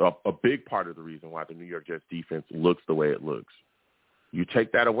are a big part of the reason why the New York Jets defense looks the way it looks. You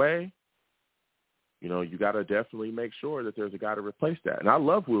take that away, you got to definitely make sure that there's a guy to replace that. And I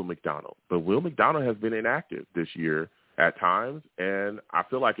love Will McDonald, but Will McDonald has been inactive this year at times, and I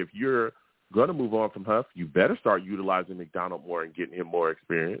feel like if you're going to move on from Huff, you better start utilizing McDonald more and getting him more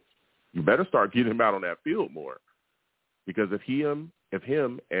experience. You better start getting him out on that field more. Because if him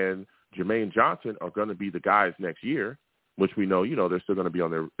and Jermaine Johnson are going to be the guys next year, which we know, they're still going to be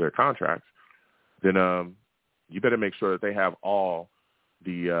on their contracts, then you better make sure that they have all of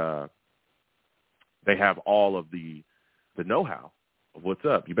the know-how of what's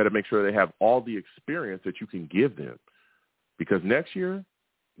up. You better make sure they have all the experience that you can give them. Because next year,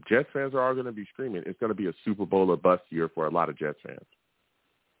 Jets fans are all going to be screaming, it's going to be a Super Bowl or bust year for a lot of Jets fans.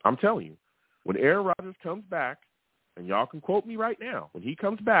 I'm telling you, when Aaron Rodgers comes back, and y'all can quote me right now, when he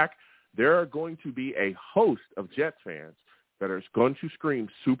comes back, there are going to be a host of Jets fans that are going to scream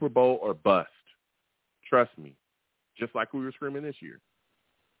Super Bowl or bust. Trust me, just like we were screaming this year,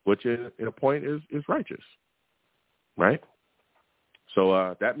 which in a point is righteous, right?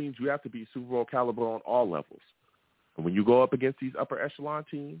 So that means you have to be Super Bowl caliber on all levels. And when you go up against these upper echelon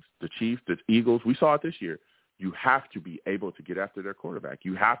teams, the Chiefs, the Eagles, we saw it this year, you have to be able to get after their quarterback.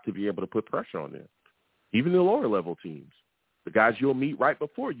 You have to be able to put pressure on them. Even the lower level teams, the guys you'll meet right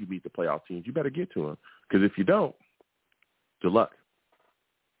before you meet the playoff teams, you better get to them. Because if you don't, good luck.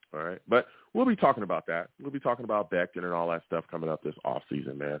 All right? But we'll be talking about that. We'll be talking about Becton and all that stuff coming up this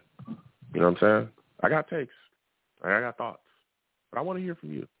offseason, man. You know what I'm saying? I got takes. I got thoughts. But I want to hear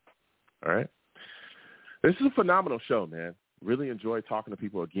from you. All right? This is a phenomenal show, man. Really enjoyed talking to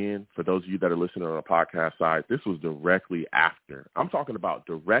people again. For those of you that are listening on the podcast side, this was directly after. I'm talking about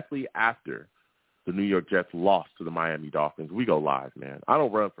directly after the New York Jets lost to the Miami Dolphins. We go live, man. I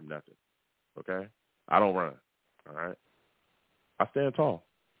don't run from nothing, okay? I don't run, all right? I stand tall,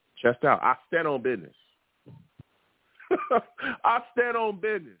 chest out. I stand on business. I stand on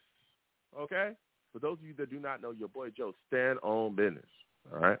business, okay? For those of you that do not know, your boy Joe, stand on business,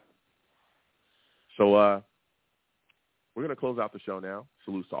 all right? So we're going to close out the show now.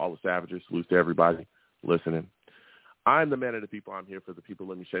 Salutes to all the Savages. Salutes to everybody listening. I'm the man of the people. I'm here for the people.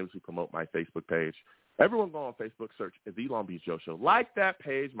 Let me shamelessly promote my Facebook page. Everyone go on Facebook, search The Long Beach Joe Show. Like that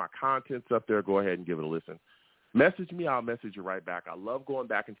page. My content's up there. Go ahead and give it a listen. Message me. I'll message you right back. I love going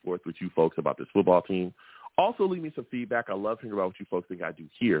back and forth with you folks about this football team. Also, leave me some feedback. I love hearing about what you folks think I do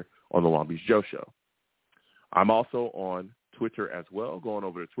here on The Long Beach Joe Show. I'm also on Twitter as well. Going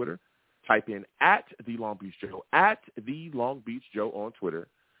over to Twitter. Type in @The Long Beach Joe, @The Long Beach Joe on Twitter.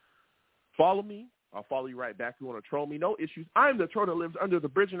 Follow me. I'll follow you right back. If you want to troll me, no issues. I'm the troll that lives under the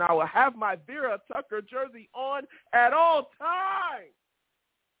bridge, and I will have my Vera Tucker jersey on at all times.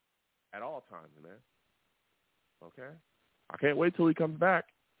 At all times, man. Okay? I can't wait till he comes back.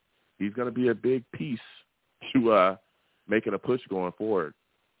 He's going to be a big piece to making a push going forward.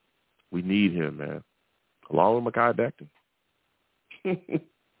 We need him, man. Along with Mekhi Becton.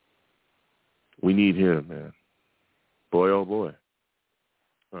 We need him, man. Boy, oh, boy.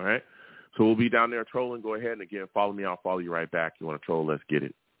 All right? So we'll be down there trolling. Go ahead and, again, follow me. I'll follow you right back. You want to troll, let's get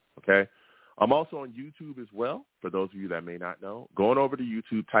it. Okay? I'm also on YouTube as well, for those of you that may not know. Going over to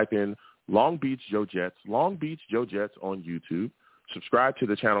YouTube, type in Long Beach Joe Jets, Long Beach Joe Jets on YouTube. Subscribe to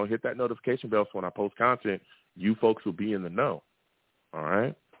the channel. Hit that notification bell so when I post content, you folks will be in the know. All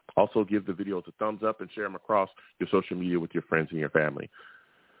right? Also, give the videos a thumbs up and share them across your social media with your friends and your family.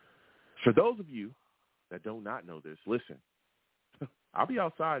 For those of you that do not know this, listen, I'll be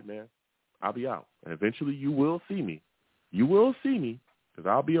outside, man. I'll be out. And eventually you will see me. You will see me because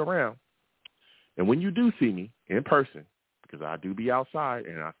I'll be around. And when you do see me in person, because I do be outside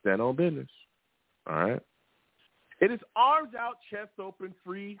and I stand on business, all right, it is arms out, chest open,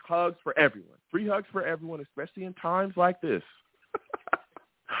 free hugs for everyone. Free hugs for everyone, especially in times like this.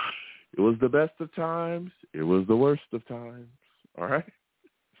 It was the best of times. It was the worst of times, all right?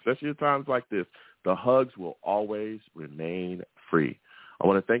 Especially in times like this, the hugs will always remain free. I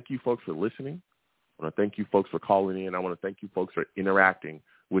want to thank you folks for listening. I want to thank you folks for calling in. I want to thank you folks for interacting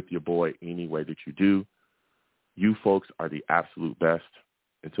with your boy any way that you do. You folks are the absolute best.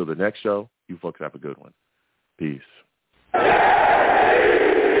 Until the next show, you folks have a good one. Peace.